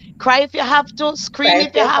time. Cry if you have to. Scream cry if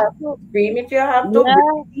if you you have have to. to, scream if you have to, break Yeah.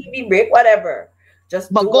 the TV, break whatever.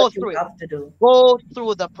 Just But do go what you through it. have to do. Go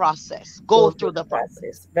through the process. Go Go through through the the process.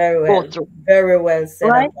 process. Very Go well. through. Very well said,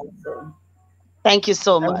 Right? Apostle. Thank you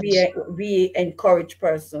so And much. we encourage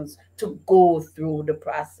persons to go through the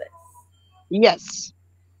process. Yes.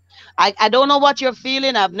 I don't know what you're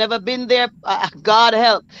feeling. I've never been there. God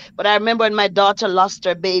help. But I remember when my daughter lost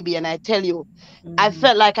her baby, and I tell you, I Hmm.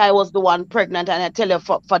 felt like I was the one pregnant. And I tell you,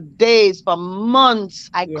 for days, for months,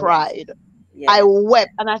 I Yes. cried. I Yes.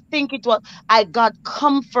 wept. And I think I got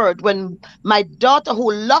comfort when my daughter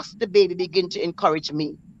who lost the baby began to encourage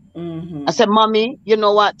me. I Mm-hmm. said, Mommy, you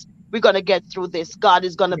know what? We're going to get through this. God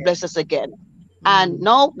is going to bless us Yes. again. And Mm.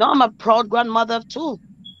 no, no, I'm a proud grandmother too.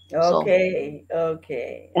 So, Okay.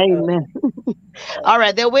 Okay. amen. All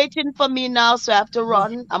right, they're waiting for me now, so I have to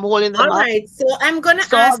run. I'm holding them All up. right. So I'm gonna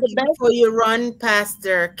So all ask the you best. before you run,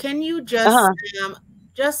 Pastor. Can you Uh-huh.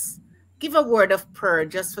 just give a word of prayer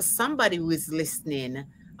just for somebody who is listening?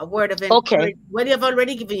 A word of Okay. encouragement. Well, you've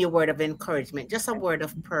already given your word of encouragement. Just a word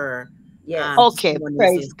of prayer. Yes. To Okay. someone who's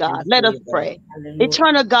Praise listening God. Let before us you go. pray. Hallelujah.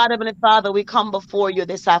 Eternal God, Heavenly Father, we come before you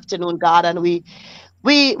this afternoon, God, and we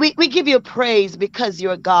give you praise because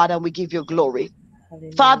you're God, and we give you glory.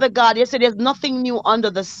 Hallelujah. Father God, you said there's nothing new under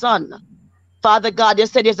the sun. Father God, you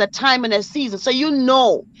said there's a time and a season. So you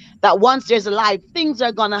know that once there's life, things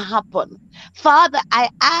are going to happen. Father, I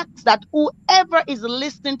ask that whoever is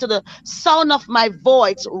listening to the sound of my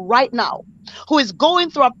voice right now, who is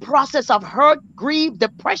going through a process of hurt, grief,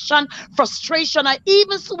 depression, frustration, or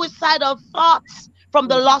even suicidal thoughts from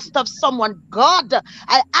the loss of someone, God,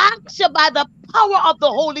 I ask you by the power of the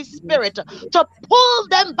Holy Yes. Spirit to pull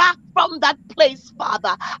them back from that place,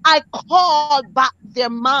 Father. I call back their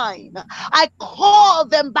mind. I call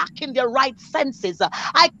them back in their right senses.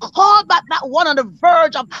 I call back that one on the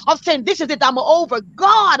verge of saying, this is it, I'm over.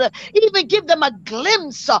 God, even give them a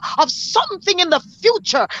glimpse of something in the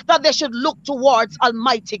future that they should look towards,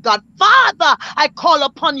 Almighty God. Father, I call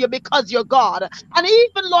upon you because you're God. And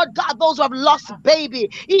even, Lord God, those who have lost baby,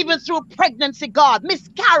 even through pregnancy, God,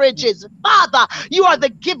 miscarriages, Father, you are the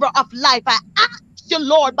giver of life. I ask you,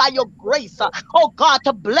 Lord, by your grace, oh God,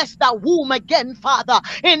 to bless that womb again, Father,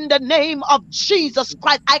 in the name of Jesus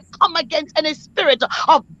Christ. I come against any spirit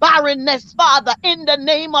of barrenness, Father, in the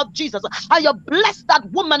name of Jesus. And you bless that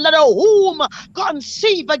woman, let her womb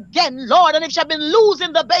conceive again, Lord. And if she has been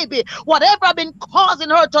losing the baby, whatever have been causing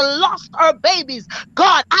her to lose her babies,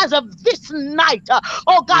 God, as of this night,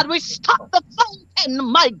 oh God, we stop the fountain,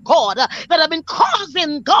 my God, that have been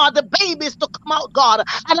causing, God, the babies to come out, God.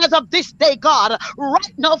 And as of this day, God,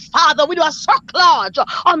 right now, Father, we do a circlage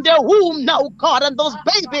on their womb now, God, and those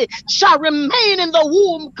babies shall remain in the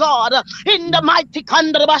womb, God, in the mighty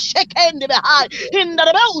Kandaba Shekendi Bahai, in the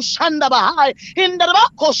Shanda Bahai, in the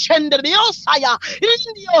Bako Shender Biosaya, in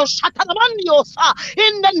the Shatanamandiosa,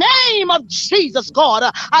 in the name of Jesus, God.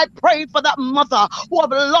 I pray for that mother who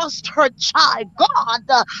have lost her child. God,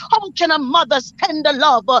 how can a mother's tender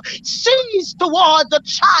love cease towards the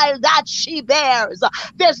child that she bears?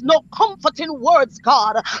 There's no comforting words,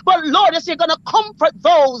 God. But Lord, as you're going to comfort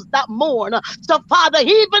those that mourn. So, Father,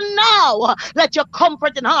 even now, let your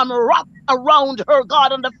comforting arm wrap around her,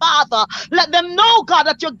 God, and the Father. Let them know, God,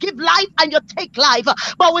 that you give life and you take life.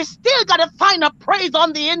 But we still got to find a praise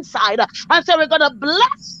on the inside. And so we're going to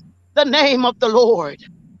bless the name of the Lord.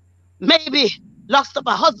 Maybe lost of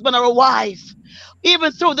a husband or a wife,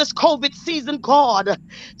 even through this COVID season, God,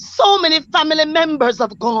 so many family members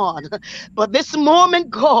have gone. But this moment,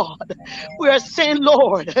 God, we are saying,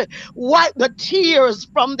 Lord, wipe the tears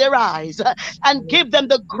from their eyes and give them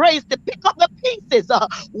the grace to pick up the pieces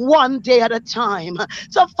one day at a time.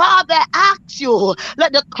 So, Father, I ask you,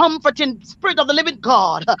 let the comforting spirit of the living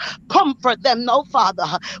God comfort them now, Father.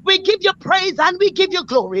 We give you praise and we give you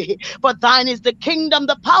glory. For thine is the kingdom,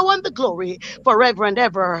 the power, and the glory forever and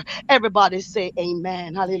ever. Everybody say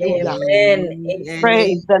amen. Hallelujah. Amen. Amen and Amen.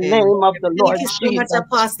 Praise the amen. name of the Thank Lord you so much, Jesus.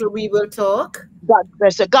 Apostle. We will talk. God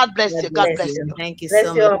bless you. God bless God you. God bless bless Bless you. you. you. Thank you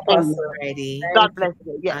so Bless you, much, Amen. Apostle. Friday. God Thank you. bless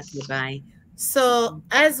you. Okay, Yes. bye. So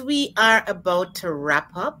as we are about to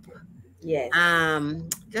wrap up, Yes.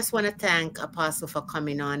 just want to thank Apostle for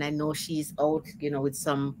coming on. I know she's out, with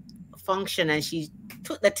some function, and she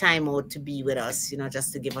took the time out to be with us,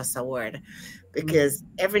 just to give us a word. Because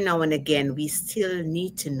every now and again, we still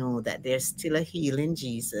need to know that there's still a healing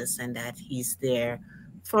Jesus and that He's there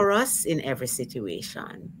for us in every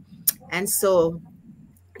situation. And so,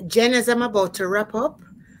 Jen, as I'm about to wrap up,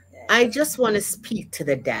 I Yes. just want to speak to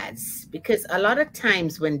the dads because a lot of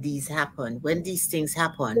times when these things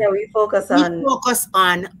happen, Yeah, we focus we on, focus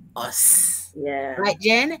on us, yeah. right,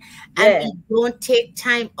 Jen? And Yeah. we don't take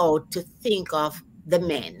time out to think of the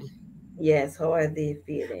men. Yes. How are they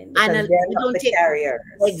feeling? And Because they're we not don't the take carriers.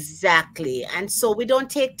 exactly. And so we don't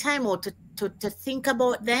take time out to think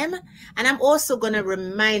about them. And I'm also going to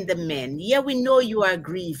remind the men, yeah, we know you are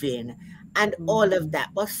grieving and all of that,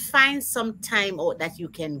 but find some time out that you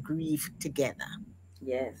can grieve together.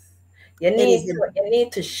 Yes. It is, You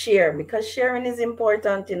need to share because sharing is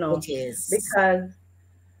important, it is. because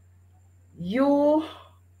you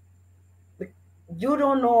you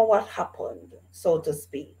don't know what happened, so to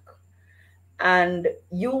speak. And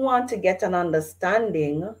you want to get an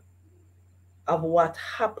understanding of what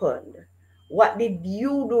happened. What did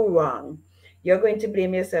you do wrong? You're going to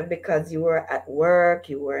blame yourself because you were at work,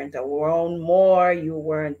 you weren't around more, you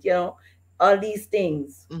weren't, all these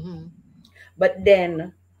things. Hmm. But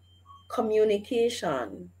then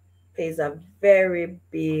communication plays a very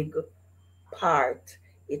big part.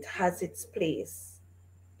 It has its place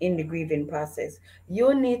in the grieving process.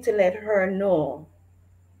 You need to let her know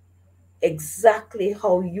exactly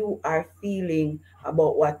how you are feeling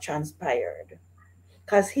about what transpired.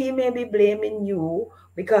 Because he may be blaming you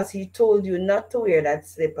because he told you not to wear that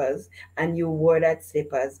slippers and you wore that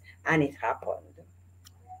slippers and it happened.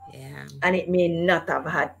 Yeah. And it may not have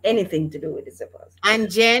had anything to do with the slippers.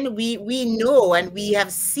 And Jen, we know and we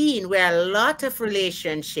have seen where a lot of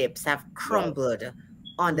relationships have Yes. crumbled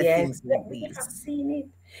on the Yes, things like we have these. seen it.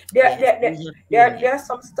 Yes, we have seen it. There's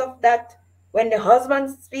some stuff that when the husband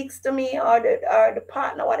speaks to me or the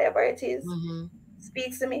partner, whatever it is, Hmm.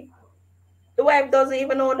 speaks to me, the wife doesn't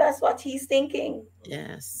even know that's what he's thinking.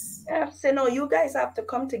 Yes. I have to say, no, you guys have to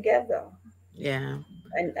come together Yeah.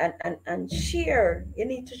 and share. You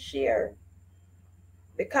need to share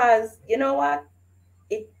because you know what?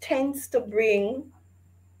 It tends to bring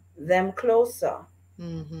them closer.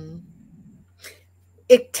 Mm-hmm.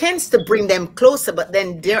 It tends to bring them closer, but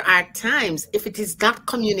then there are times if it is not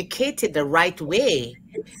communicated the right way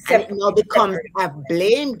and it now It becomes separates. a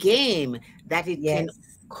blame game, that it can Yes,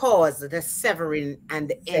 cause the severing and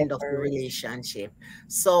the end of the separation. relationship.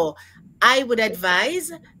 So I would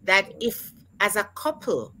advise that if, as a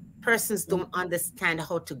couple, persons don't understand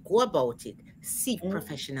how to go about it, seek Mm.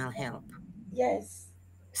 professional help. Yes,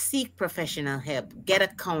 Seek professional help. Get a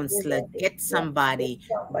you counselor, get it. get Yeah, get somebody,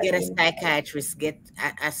 get a somebody involved. psychiatrist, get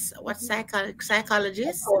what A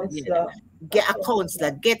psychologist? Yeah. counselor, a Get a counselor,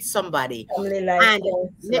 counselor, get somebody. family life And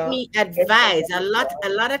let counselor, me get advise, somebody a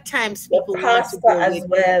involved. lot of times Your people want to pastor go as with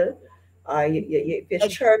well. If your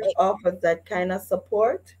ex- church offers that kind of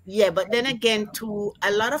support. yeah, but then again, to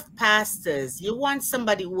a lot of pastors, you want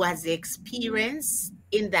somebody who has the experience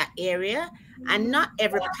in that area, and not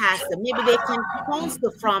every pastor. Maybe they can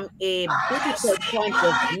counsel from a biblical point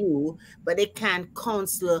of view, but they can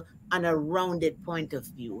counsel on a rounded point of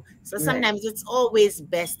view. So Right. sometimes it's always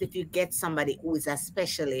best if you get somebody who is a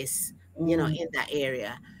specialist, Mm. in that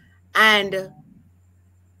area. And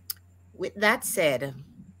with that said,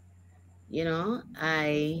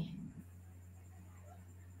 I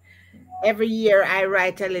every year I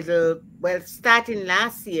write a little, well, starting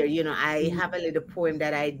last year, I have a little poem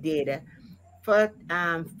that I did for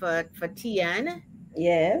Tian.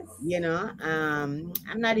 Yes.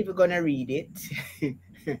 I'm not even gonna read it.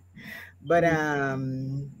 but Mm.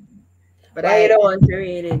 um but Why you I don't want to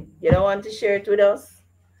read it? You don't want to share it with us?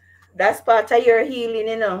 That's part of your healing,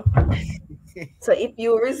 you know. So if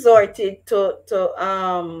you resorted to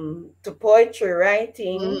poetry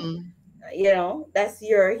writing, Mm. that's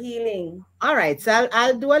your healing. All right, so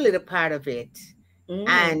I'll do a little part of it. Mm-hmm.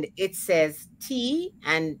 And it says T,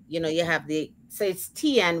 and you have so it's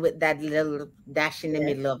T and with that little dash in the Yes.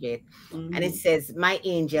 middle of it. And it Mm-hmm. says, My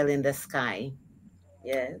angel in the sky.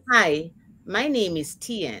 Yes. Hi, my name is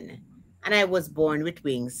Tien, and I was born with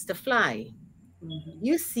wings to fly. Mm-hmm.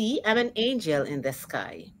 You see, I'm an angel in the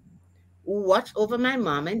sky who watch over my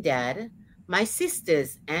mom and dad, my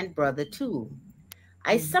sisters and brother too.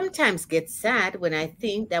 I Mm-hmm. sometimes get sad when I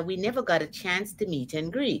think that we never got a chance to meet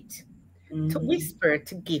and greet, to Mm-hmm. whisper,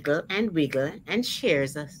 to giggle and wiggle and share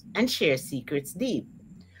secrets deep,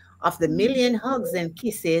 of the million hugs and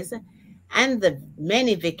kisses and the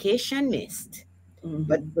many vacation missed.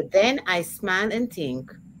 But, Mm-hmm. but then I smile and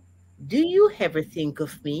think, do you ever think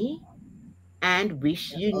of me and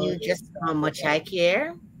wish you All knew this just how stuff much I about.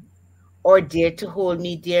 care? Or dare to hold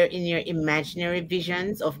me dear in your imaginary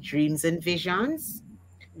visions of dreams and visions,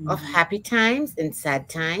 of Mm-hmm. happy times and sad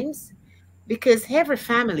times? Because every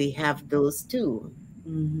family have those too.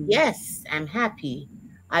 Mm-hmm. Yes, I'm happy.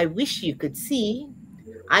 I wish you could see.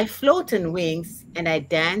 I float on wings and I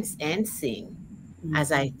dance and sing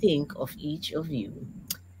as I Mm-hmm. think of each of you.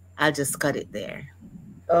 I'll just cut it there.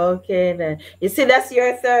 Okay then. You see, that's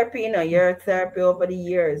your therapy, your therapy over the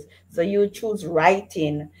years. So you choose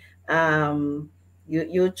writing.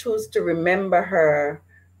 You choose to remember her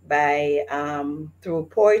by through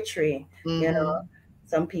poetry. You know, Mm-hmm.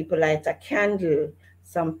 some people light a candle,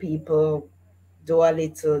 some people do a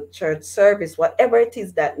little church service, whatever it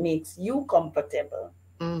is that makes you comfortable,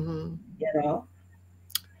 Mm-hmm. you know.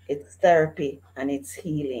 It's therapy and it's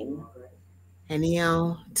healing.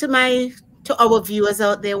 Anyhow, to our viewers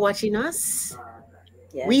out there watching us,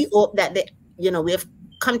 we Yes. hope that we have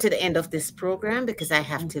come to the end of this program because I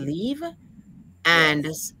have to Mhm. leave. And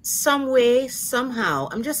Yes. some way, somehow,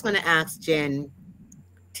 I'm just going to ask Jen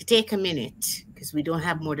to take a minute because we don't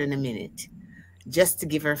have more than a minute just to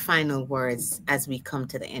give her final words as we come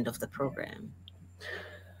to the end of the program.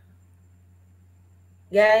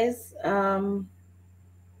 Guys,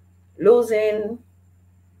 losing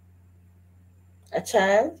a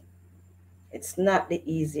child, it's not the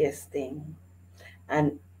easiest thing.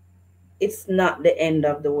 And it's not the end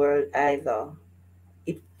of the world either.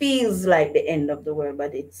 It feels like the end of the world,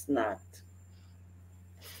 but it's not.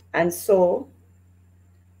 And so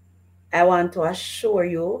I want to assure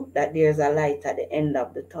you that there's a light at the end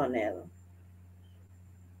of the tunnel.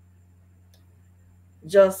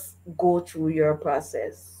 Just go through your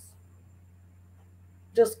process.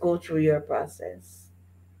 Just go through your process,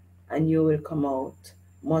 and you will come out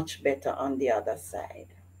much better on the other side.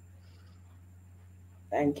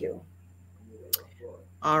 Thank you.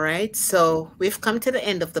 All right. So we've come to the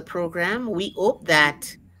end of the program. We hope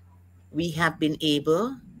that we have been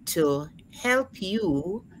able to help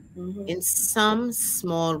you Mm-hmm. in some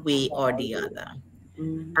small way or the other.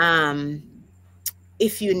 Mm-hmm. Um,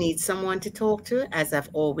 if you need someone to talk to, as I've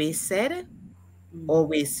always said, Mm-hmm.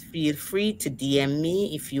 Always feel free to DM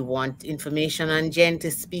me if you want information on Jen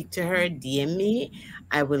to speak to her. DM me.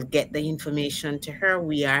 I will get the information to her.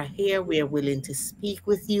 We are here. We are willing to speak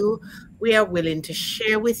with you. We are willing to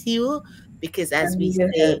share with you because, as And we we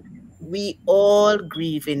will say, help we all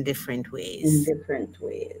grieve in different in ways. different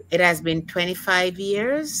ways. It has been 25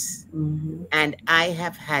 years, Mm-hmm. and I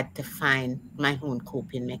have had to find my own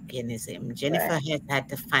coping mechanism. Jennifer Right, has had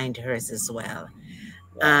to find hers as well.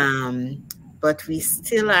 right. Um, but we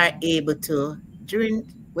still are able to,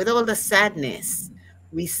 during, with all the sadness,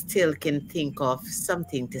 we still can think of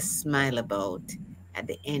something to smile about at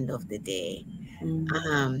the end of the day.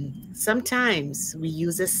 Mm-hmm. Sometimes we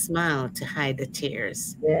use a smile to hide the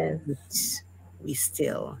tears, Yes. but we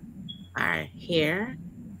still are here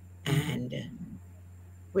and Mm-hmm.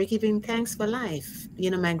 we're giving thanks for life.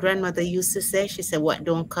 You know, my grandmother used to say, she said, what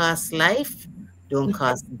don't cost life, don't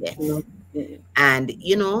cost death. No. Mm-hmm. And,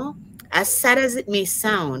 you know, as sad as it may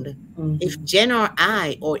sound, if Mm-hmm. Jen or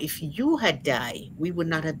I, or if you had died, we would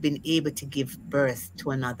not have been able to give birth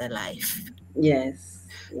to another life. Yes.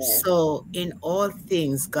 Yes. So, in all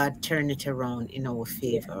things, God turned it around in our Yes.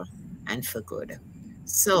 favor and for good. Yep.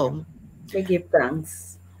 So, We give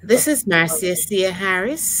thanks for this is all Marcia this. Sia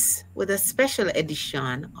Harris with a special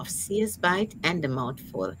edition of Sia's Bite and the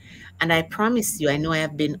Mouthful. And I promise you, I know I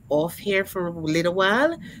have been off here for a little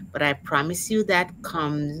while, but I promise you that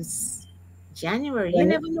comes January. You When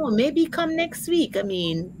never know. Maybe come next week. I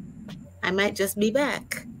mean, I might just be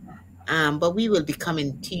back. But we will be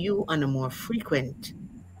coming to you on a more frequent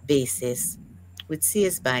basis with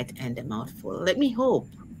Sia's Bite and the Mouthful. Let me hope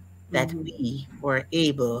that mm-hmm. we were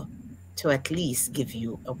able to at least give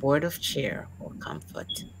you a word of cheer or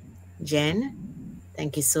comfort. Jen,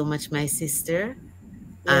 thank you so much, my sister.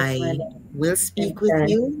 Yes, I madam. will speak with Anytime.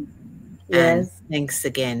 you. And Yes. thanks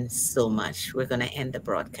again so much. We're going to end the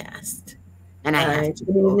broadcast. And I All have right. to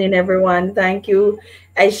Good go. evening, everyone. Thank you,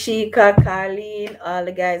 Ashika, Carleen, all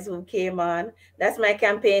the guys who came on. That's my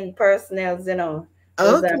campaign personnels, you know.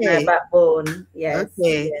 Those are my Okay. backbone. Yes.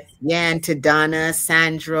 Okay. Yes. Yeah, and to Donna,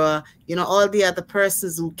 Sandra, you know, all the other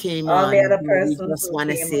persons who came All the on, other you know, we persons just who want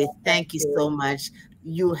to came say on. Thank thank you you. so much.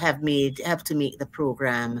 You have made helped to make the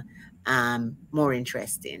program more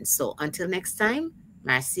interesting. So until next time,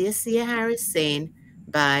 Marcia Sia Harris saying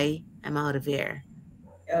bye. I'm out of here.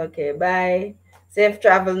 Okay. Bye. Safe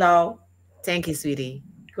travel now. Thank you, sweetie.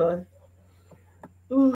 Good. Ooh.